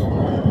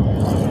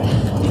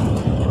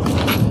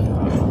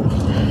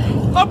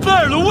 Up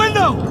there, the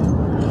window!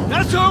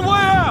 That's our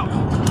way out!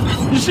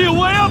 You see a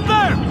way up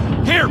there?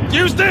 Here,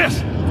 use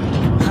this!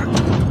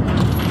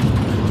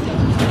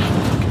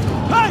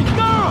 Hey,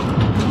 girl!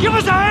 Give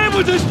us a hand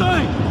with this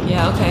thing!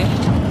 Yeah, okay.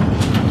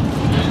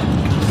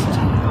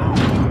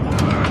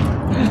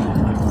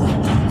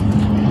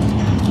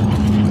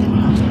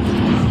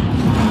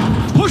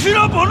 Push it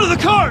up onto the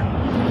cart!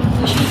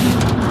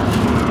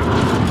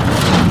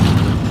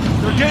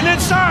 They're getting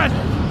inside!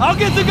 I'll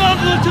get the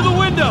gondola to the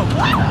window!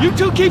 You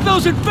two keep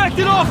those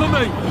infected off of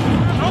me!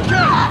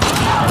 Okay!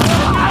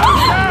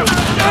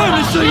 Damn,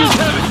 this thing is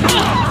heavy!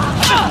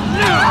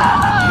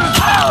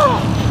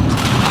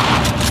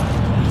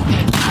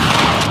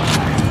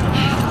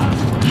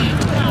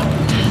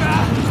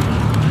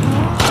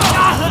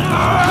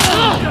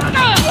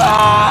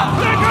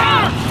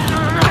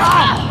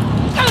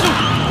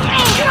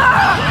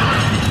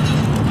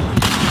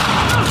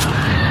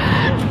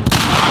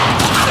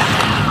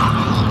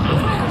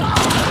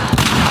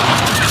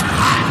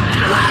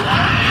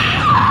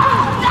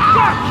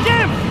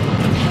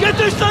 Get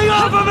this thing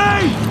off of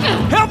me!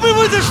 Help me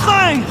with this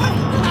thing!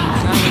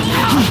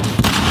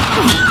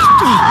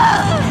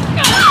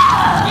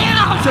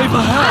 Stay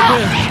behind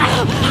there.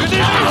 You need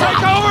me to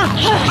take over?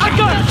 I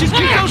got it! Just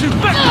keep those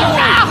infected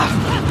away!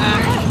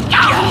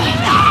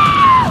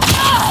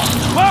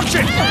 Watch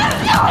it!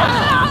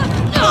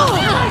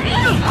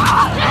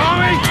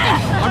 Tommy!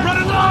 I'm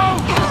running low!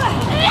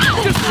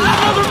 Just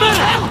another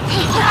minute!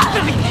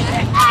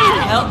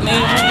 Help me.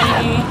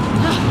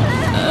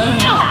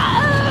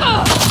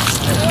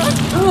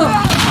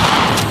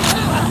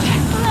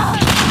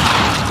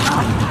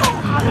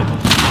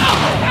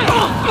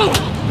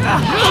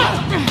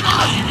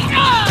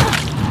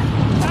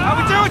 How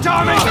we doing,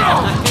 Tommy? I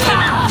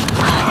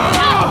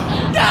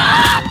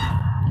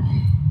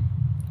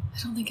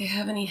don't think I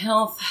have any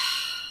health.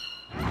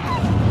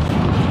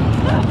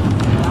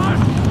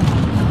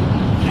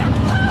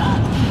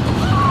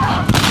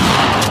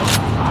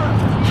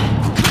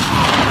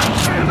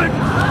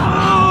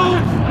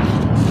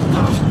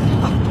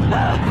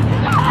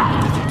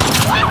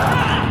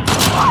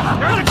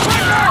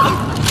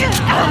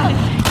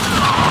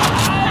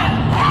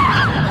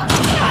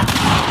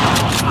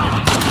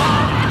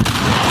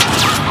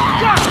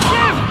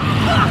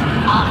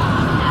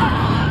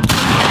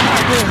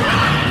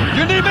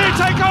 You need me to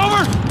take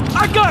over?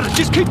 I got it!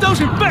 Just keep those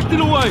infected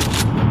away!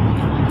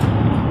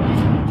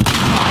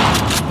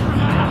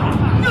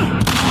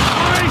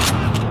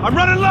 I'm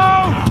running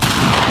low!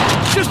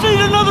 Just need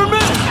another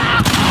minute!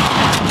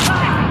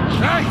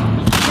 Hey!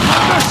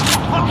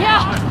 I'll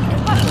Yeah!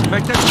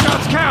 Make them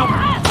shots count!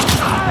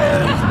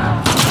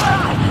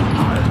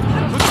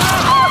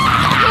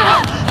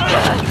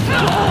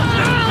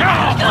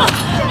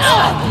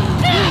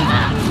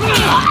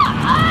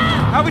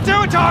 How we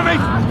doing, Tommy?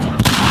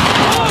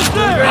 Almost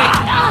there!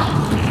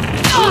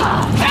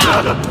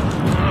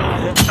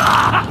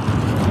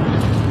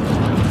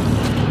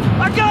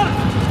 I got it!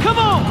 Come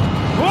on!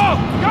 Whoa!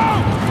 Go!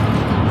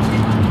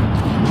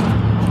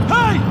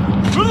 Hey!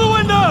 Through the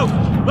window!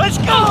 Let's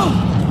go!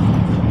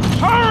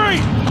 Hurry!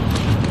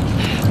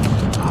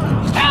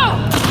 Okay.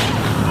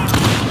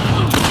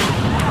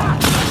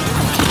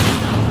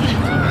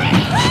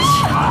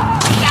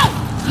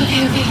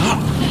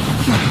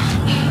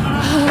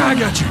 I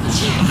got you.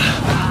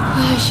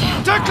 Oh,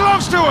 shit. They're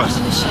close to us!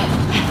 Oh, shit.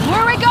 Where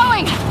are we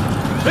going?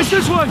 It's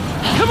this way!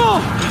 Come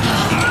on!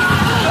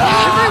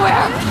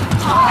 Everywhere!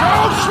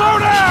 Don't slow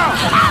down!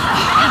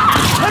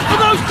 Head for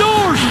those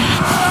doors!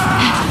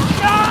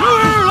 Through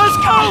here! Let's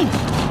go!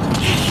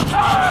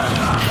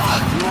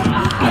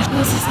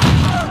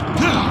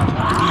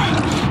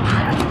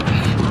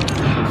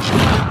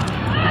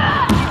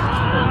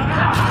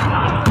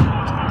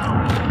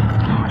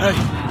 Hey,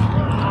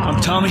 I'm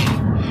Tommy.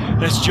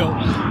 That's Joel.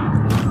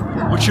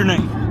 What's your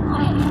name?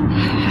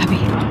 Abby.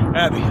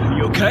 Abby, are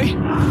you okay?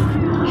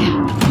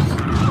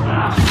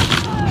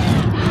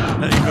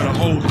 That ain't gonna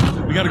hold.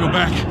 We gotta go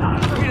back.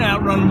 We can't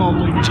outrun them all the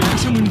way to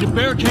Jackson. We need to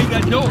barricade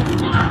that door.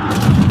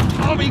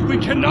 Tommy, we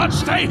cannot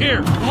stay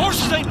here. The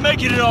horses ain't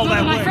making it all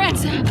that way. My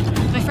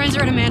friends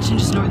are at a mansion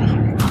just north of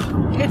here.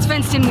 It's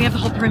fenced in. We have the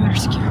whole perimeter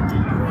secure.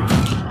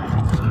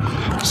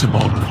 Some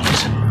Baldwin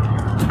noise.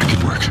 I can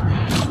work.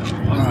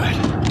 All right.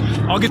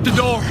 I'll get the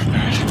door. All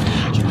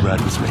right. You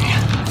ride with me.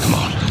 Come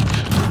on.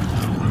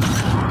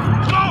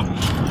 Go!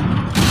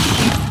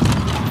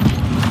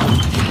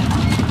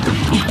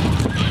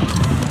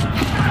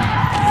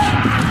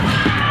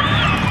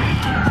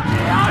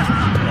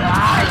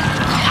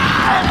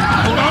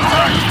 Hold on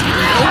tight.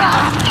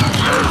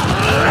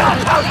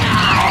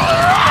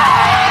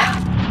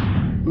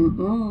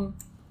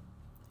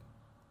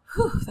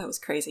 Whew, that was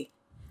crazy.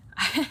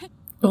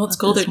 Well, it's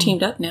cool they're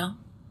teamed up now.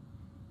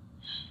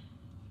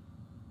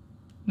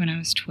 When I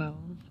was 12,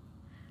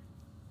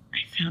 I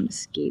found a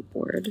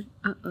skateboard.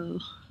 Uh-oh.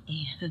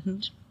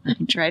 And I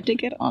tried to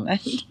get on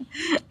it.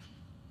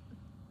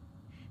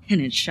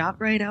 And it shot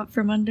right out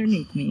from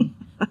underneath me.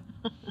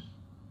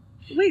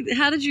 Wait,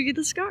 how did you get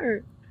the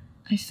scar?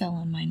 I fell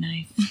on my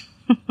knife.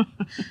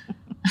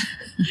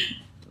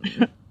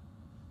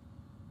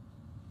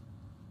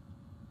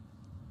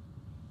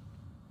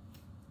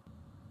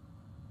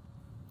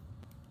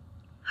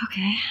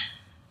 Okay.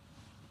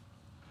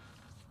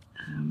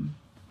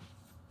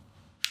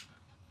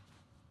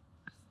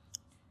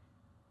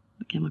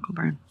 The chemical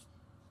burn.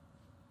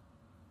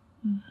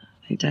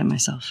 I did it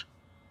myself.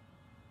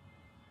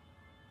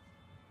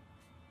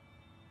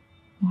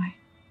 Why?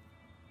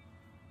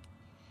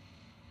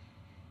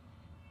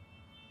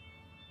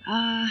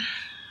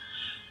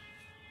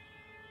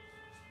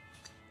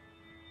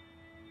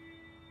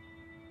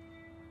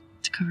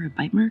 To cover a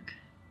bite mark.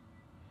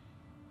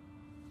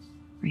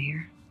 Right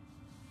here.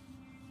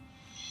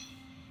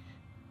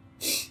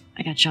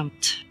 I got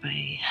jumped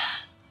by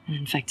an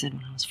infected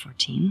when I was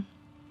 14.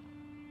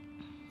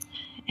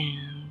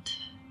 And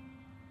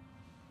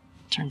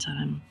turns out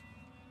I'm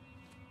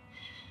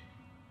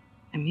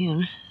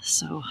immune,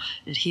 so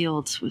it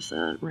healed with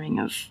a ring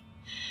of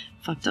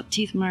fucked up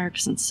teeth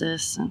marks and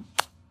cysts and...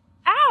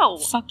 Ow!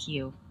 Fuck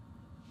you.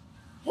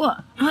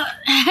 What?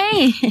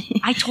 Hey!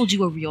 I told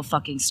you a real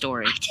fucking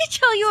story. I did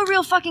tell you a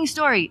real fucking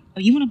story. Oh,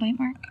 you want a bite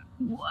mark?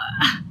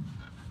 What?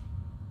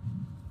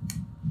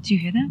 Do you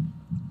hear that?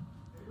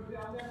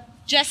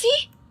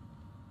 Jesse?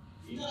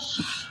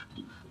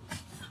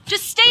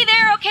 Just stay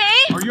there, okay?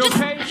 Are you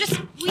okay? Will What's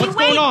you wait,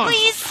 going on?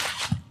 please?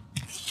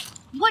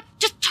 What?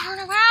 Just turn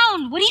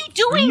around. What are you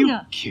doing? Are you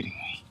kidding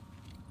me?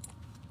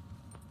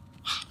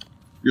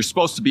 You're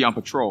supposed to be on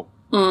patrol.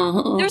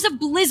 There's a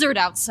blizzard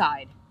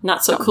outside.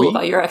 Not so cool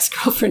about your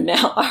ex-girlfriend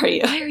now, are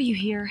you? Why are you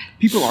here?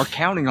 People are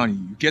counting on you.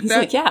 You get He's that?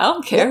 like, yeah, I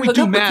don't care. What we Hook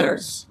do up with her.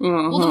 matters.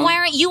 Well, then why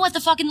aren't you at the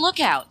fucking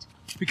lookout?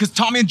 Because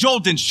Tommy and Joel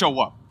didn't show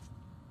up.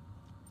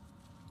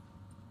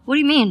 What do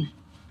you mean?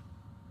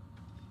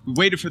 We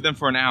waited for them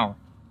for an hour.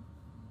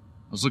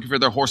 I was looking for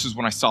their horses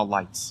when I saw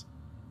lights.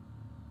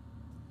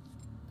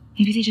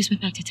 Maybe they just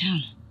went back to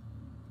town.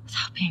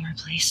 Without being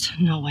replaced?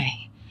 No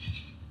way.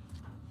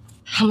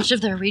 How much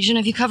of their region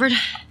have you covered?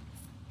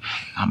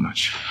 Not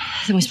much.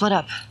 Then we split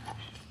up.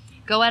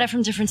 Go at it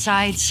from different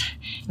sides,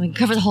 and we can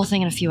cover the whole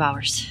thing in a few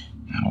hours.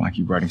 I don't like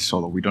you riding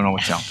solo. We don't know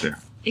what's out there.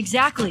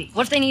 Exactly.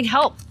 What if they need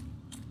help?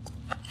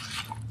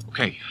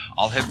 Okay,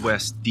 I'll head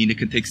west. Dina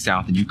can take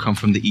south, and you come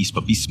from the east,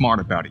 but be smart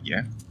about it,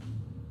 yeah?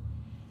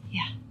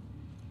 Yeah.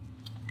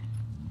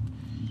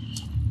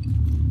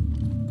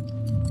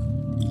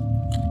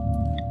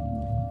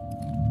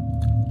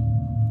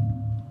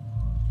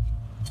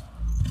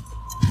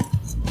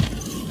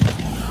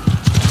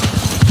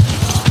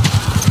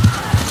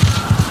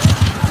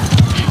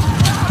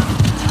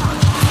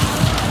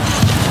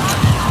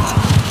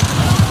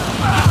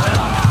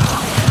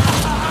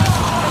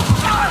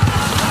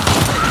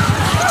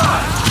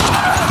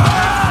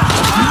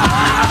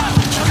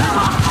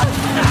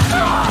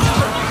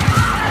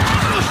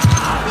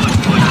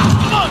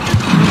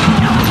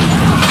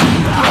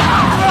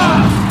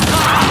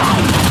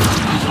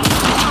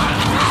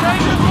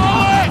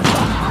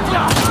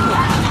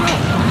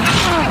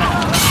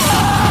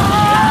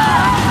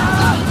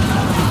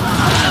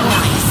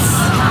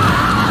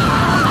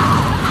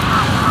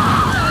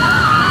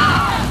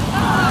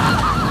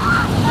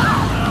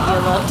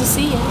 Love to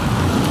see it.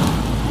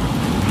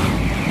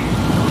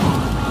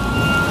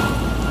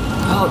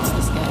 Oh, it's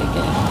this guy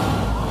again.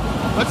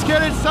 Let's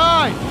get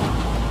inside!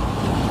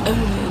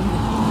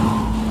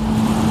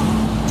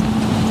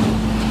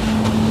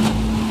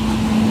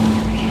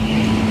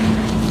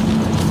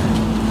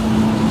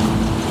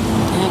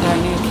 And our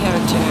new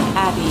character,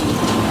 Abby.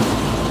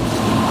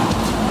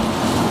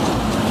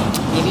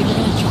 Maybe we're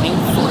gonna join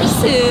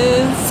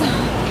forces.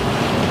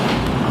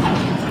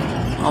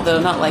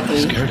 Although not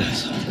likely. Scared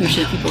us.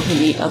 Usually people who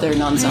meet other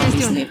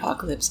non-zombies in the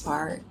apocalypse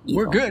are evil.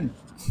 We're good.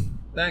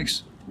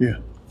 Thanks. Yeah.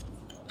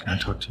 Can I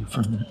talk to you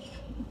for a minute?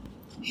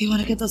 You want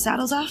to get those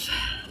saddles off?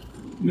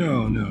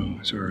 No,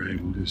 it's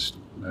alright. We'll just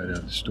ride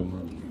out the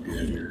storm and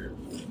get here.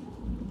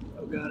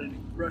 Oh, got any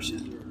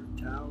brushes or a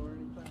towel or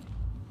anything?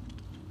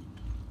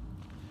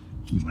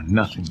 You want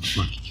nothing,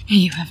 Bucky.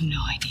 You have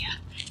no idea.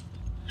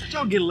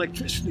 Don't get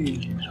electricity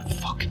in here. Where the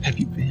fuck have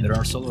you been? There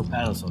are solar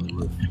panels on the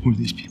roof. Who are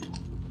these people?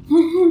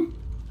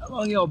 How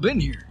long y'all been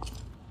here?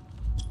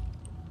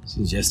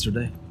 Since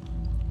yesterday?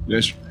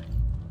 Yesterday.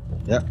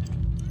 Yep.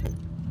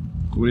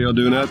 What are y'all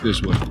doing out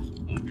this way?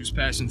 Just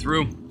passing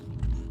through.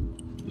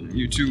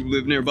 You two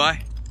live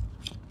nearby?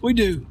 We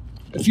do.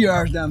 A few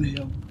hours down the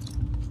hill.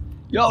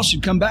 Y'all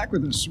should come back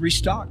with us,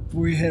 restock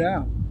before you head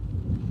out.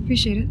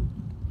 Appreciate it.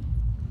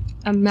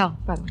 I'm Mel,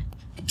 by the way.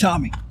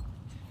 Tommy,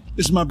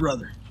 this is my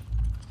brother.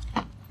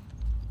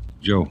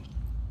 Joe.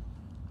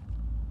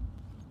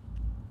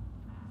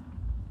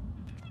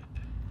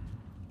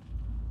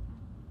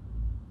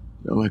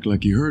 Y'all act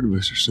like you heard of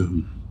us or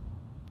something.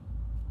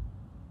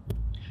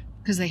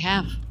 Because they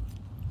have.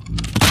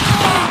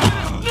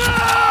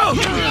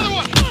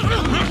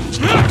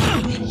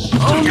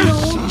 Oh no!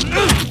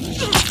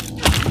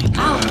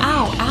 Ow,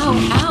 ow, ow,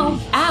 ow,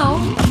 ow!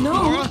 No!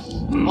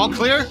 All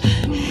clear?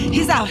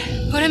 He's out.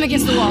 Put him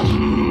against the wall.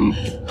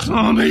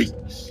 Tommy!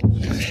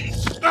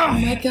 Oh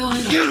my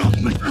god. Get off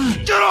me!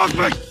 Get off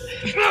me!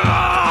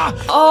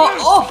 Oh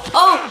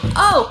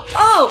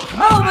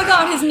my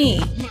god, his knee.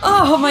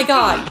 Oh my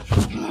god.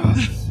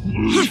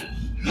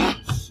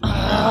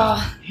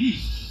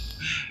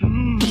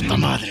 Puta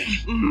madre.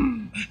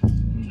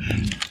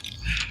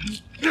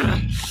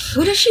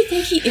 Who does she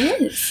think he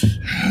is?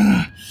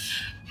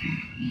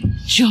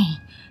 Joel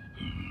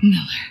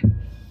Miller.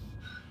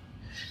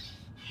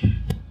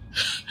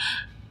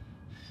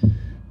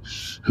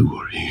 Who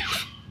are you?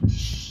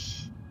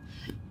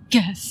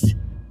 Guess.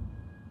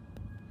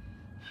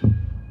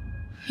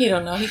 He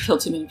don't know. He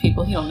killed too many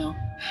people. He don't know.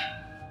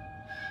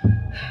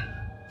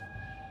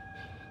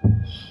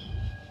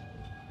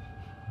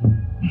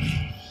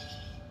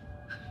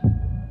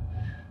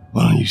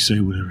 Why don't you say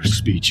whatever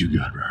speech you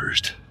got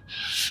rehearsed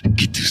and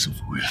get this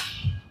over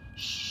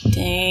with?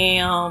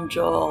 Damn,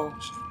 Joel.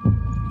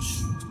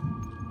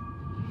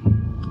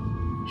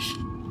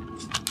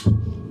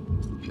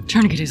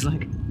 Tourniquet his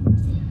leg.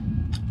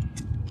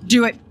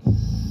 Do it.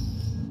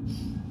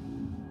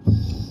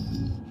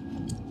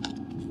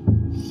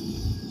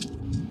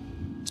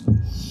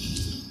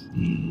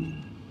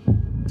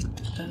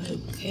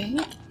 Okay.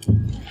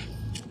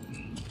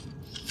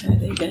 Are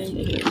they going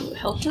to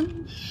help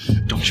him?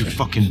 Don't you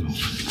fucking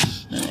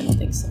move. No, I don't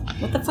think so.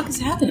 What the fuck is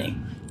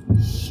happening?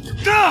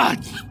 God!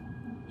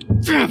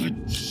 Damn it!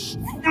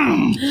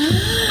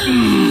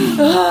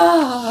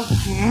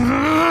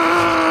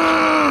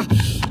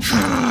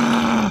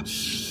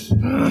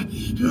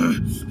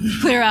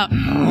 Clear out.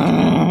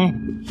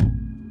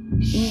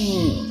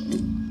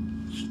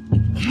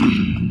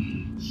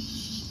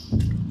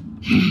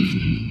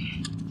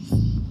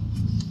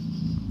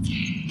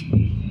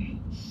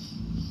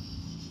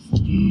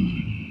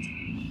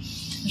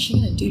 What's she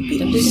gonna do?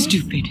 Beat him to death?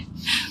 Stupid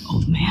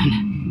old man.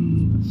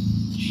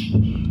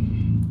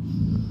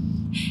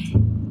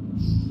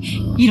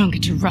 You don't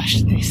get to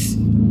rush this.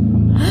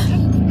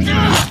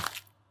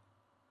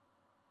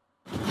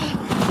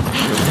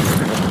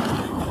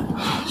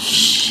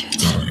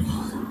 Shit.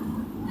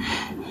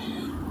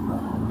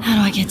 How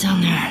do I get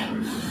down there?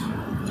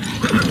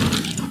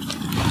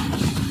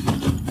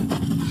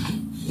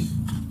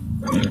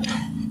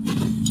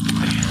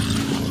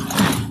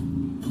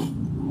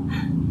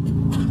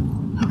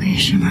 Okay,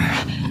 Shimmer.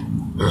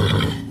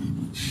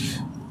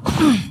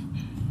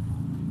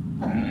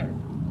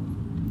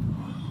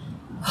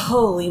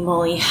 Holy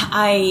moly.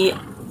 I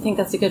think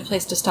that's a good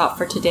place to stop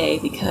for today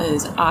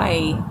because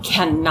I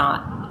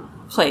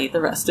cannot play the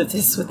rest of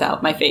this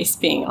without my face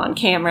being on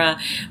camera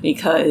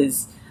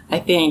because I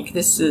think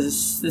this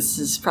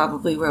is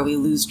probably where we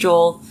lose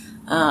Joel.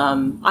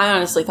 I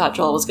honestly thought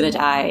Joel was going to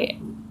die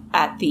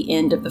at the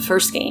end of the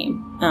first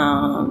game.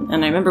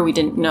 And I remember we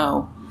didn't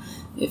know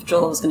if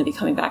Joel was going to be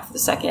coming back for the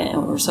second,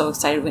 and we were so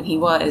excited when he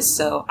was.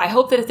 So I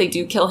hope that if they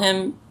do kill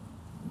him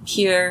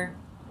here,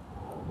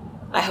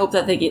 I hope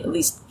that they at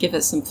least give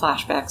us some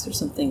flashbacks or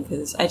something,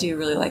 because I do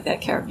really like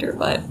that character.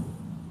 But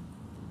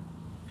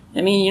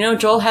I mean, you know,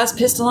 Joel has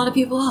pissed a lot of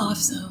people off,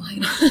 so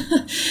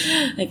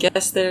I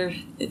guess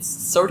it's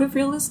sort of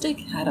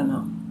realistic. I don't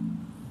know.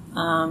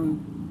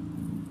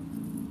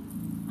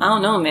 I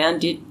don't know, man.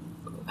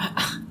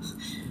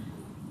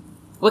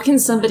 What can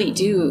somebody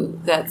do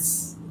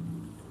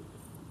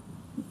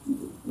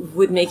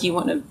would make you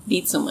want to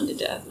beat someone to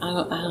death? I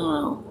don't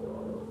know.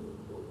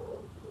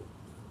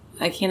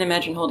 I can't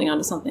imagine holding on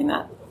to something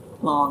that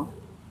long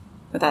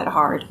or that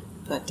hard,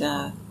 but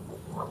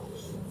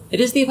it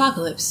is the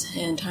apocalypse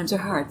and times are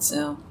hard,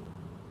 so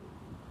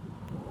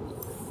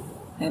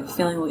I have a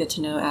feeling we'll get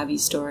to know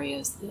Abby's story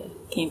as the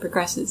game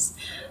progresses.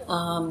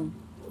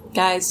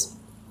 Guys,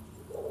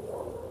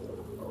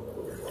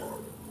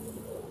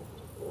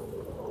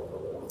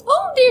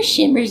 oh, there's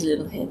Shimmer's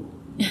little head.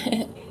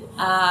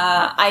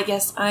 I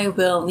guess I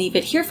will leave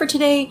it here for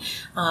today.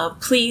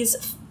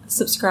 Please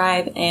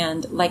subscribe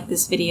and like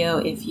this video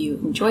if you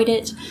enjoyed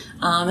it.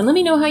 And let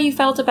me know how you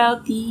felt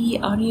about the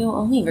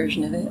audio-only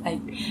version of it. I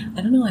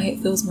don't know why it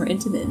feels more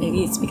intimate.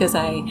 Maybe it's because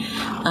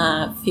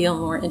I feel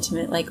more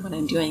intimate like when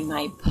I'm doing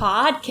my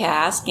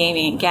podcast,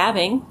 Gaming and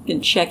Gabbing. You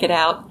can check it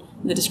out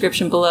in the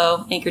description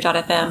below,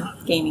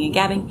 anchor.fm, Gaming and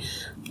Gabbing.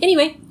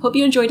 Anyway, hope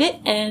you enjoyed it,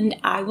 and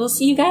I will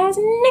see you guys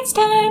next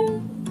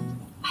time!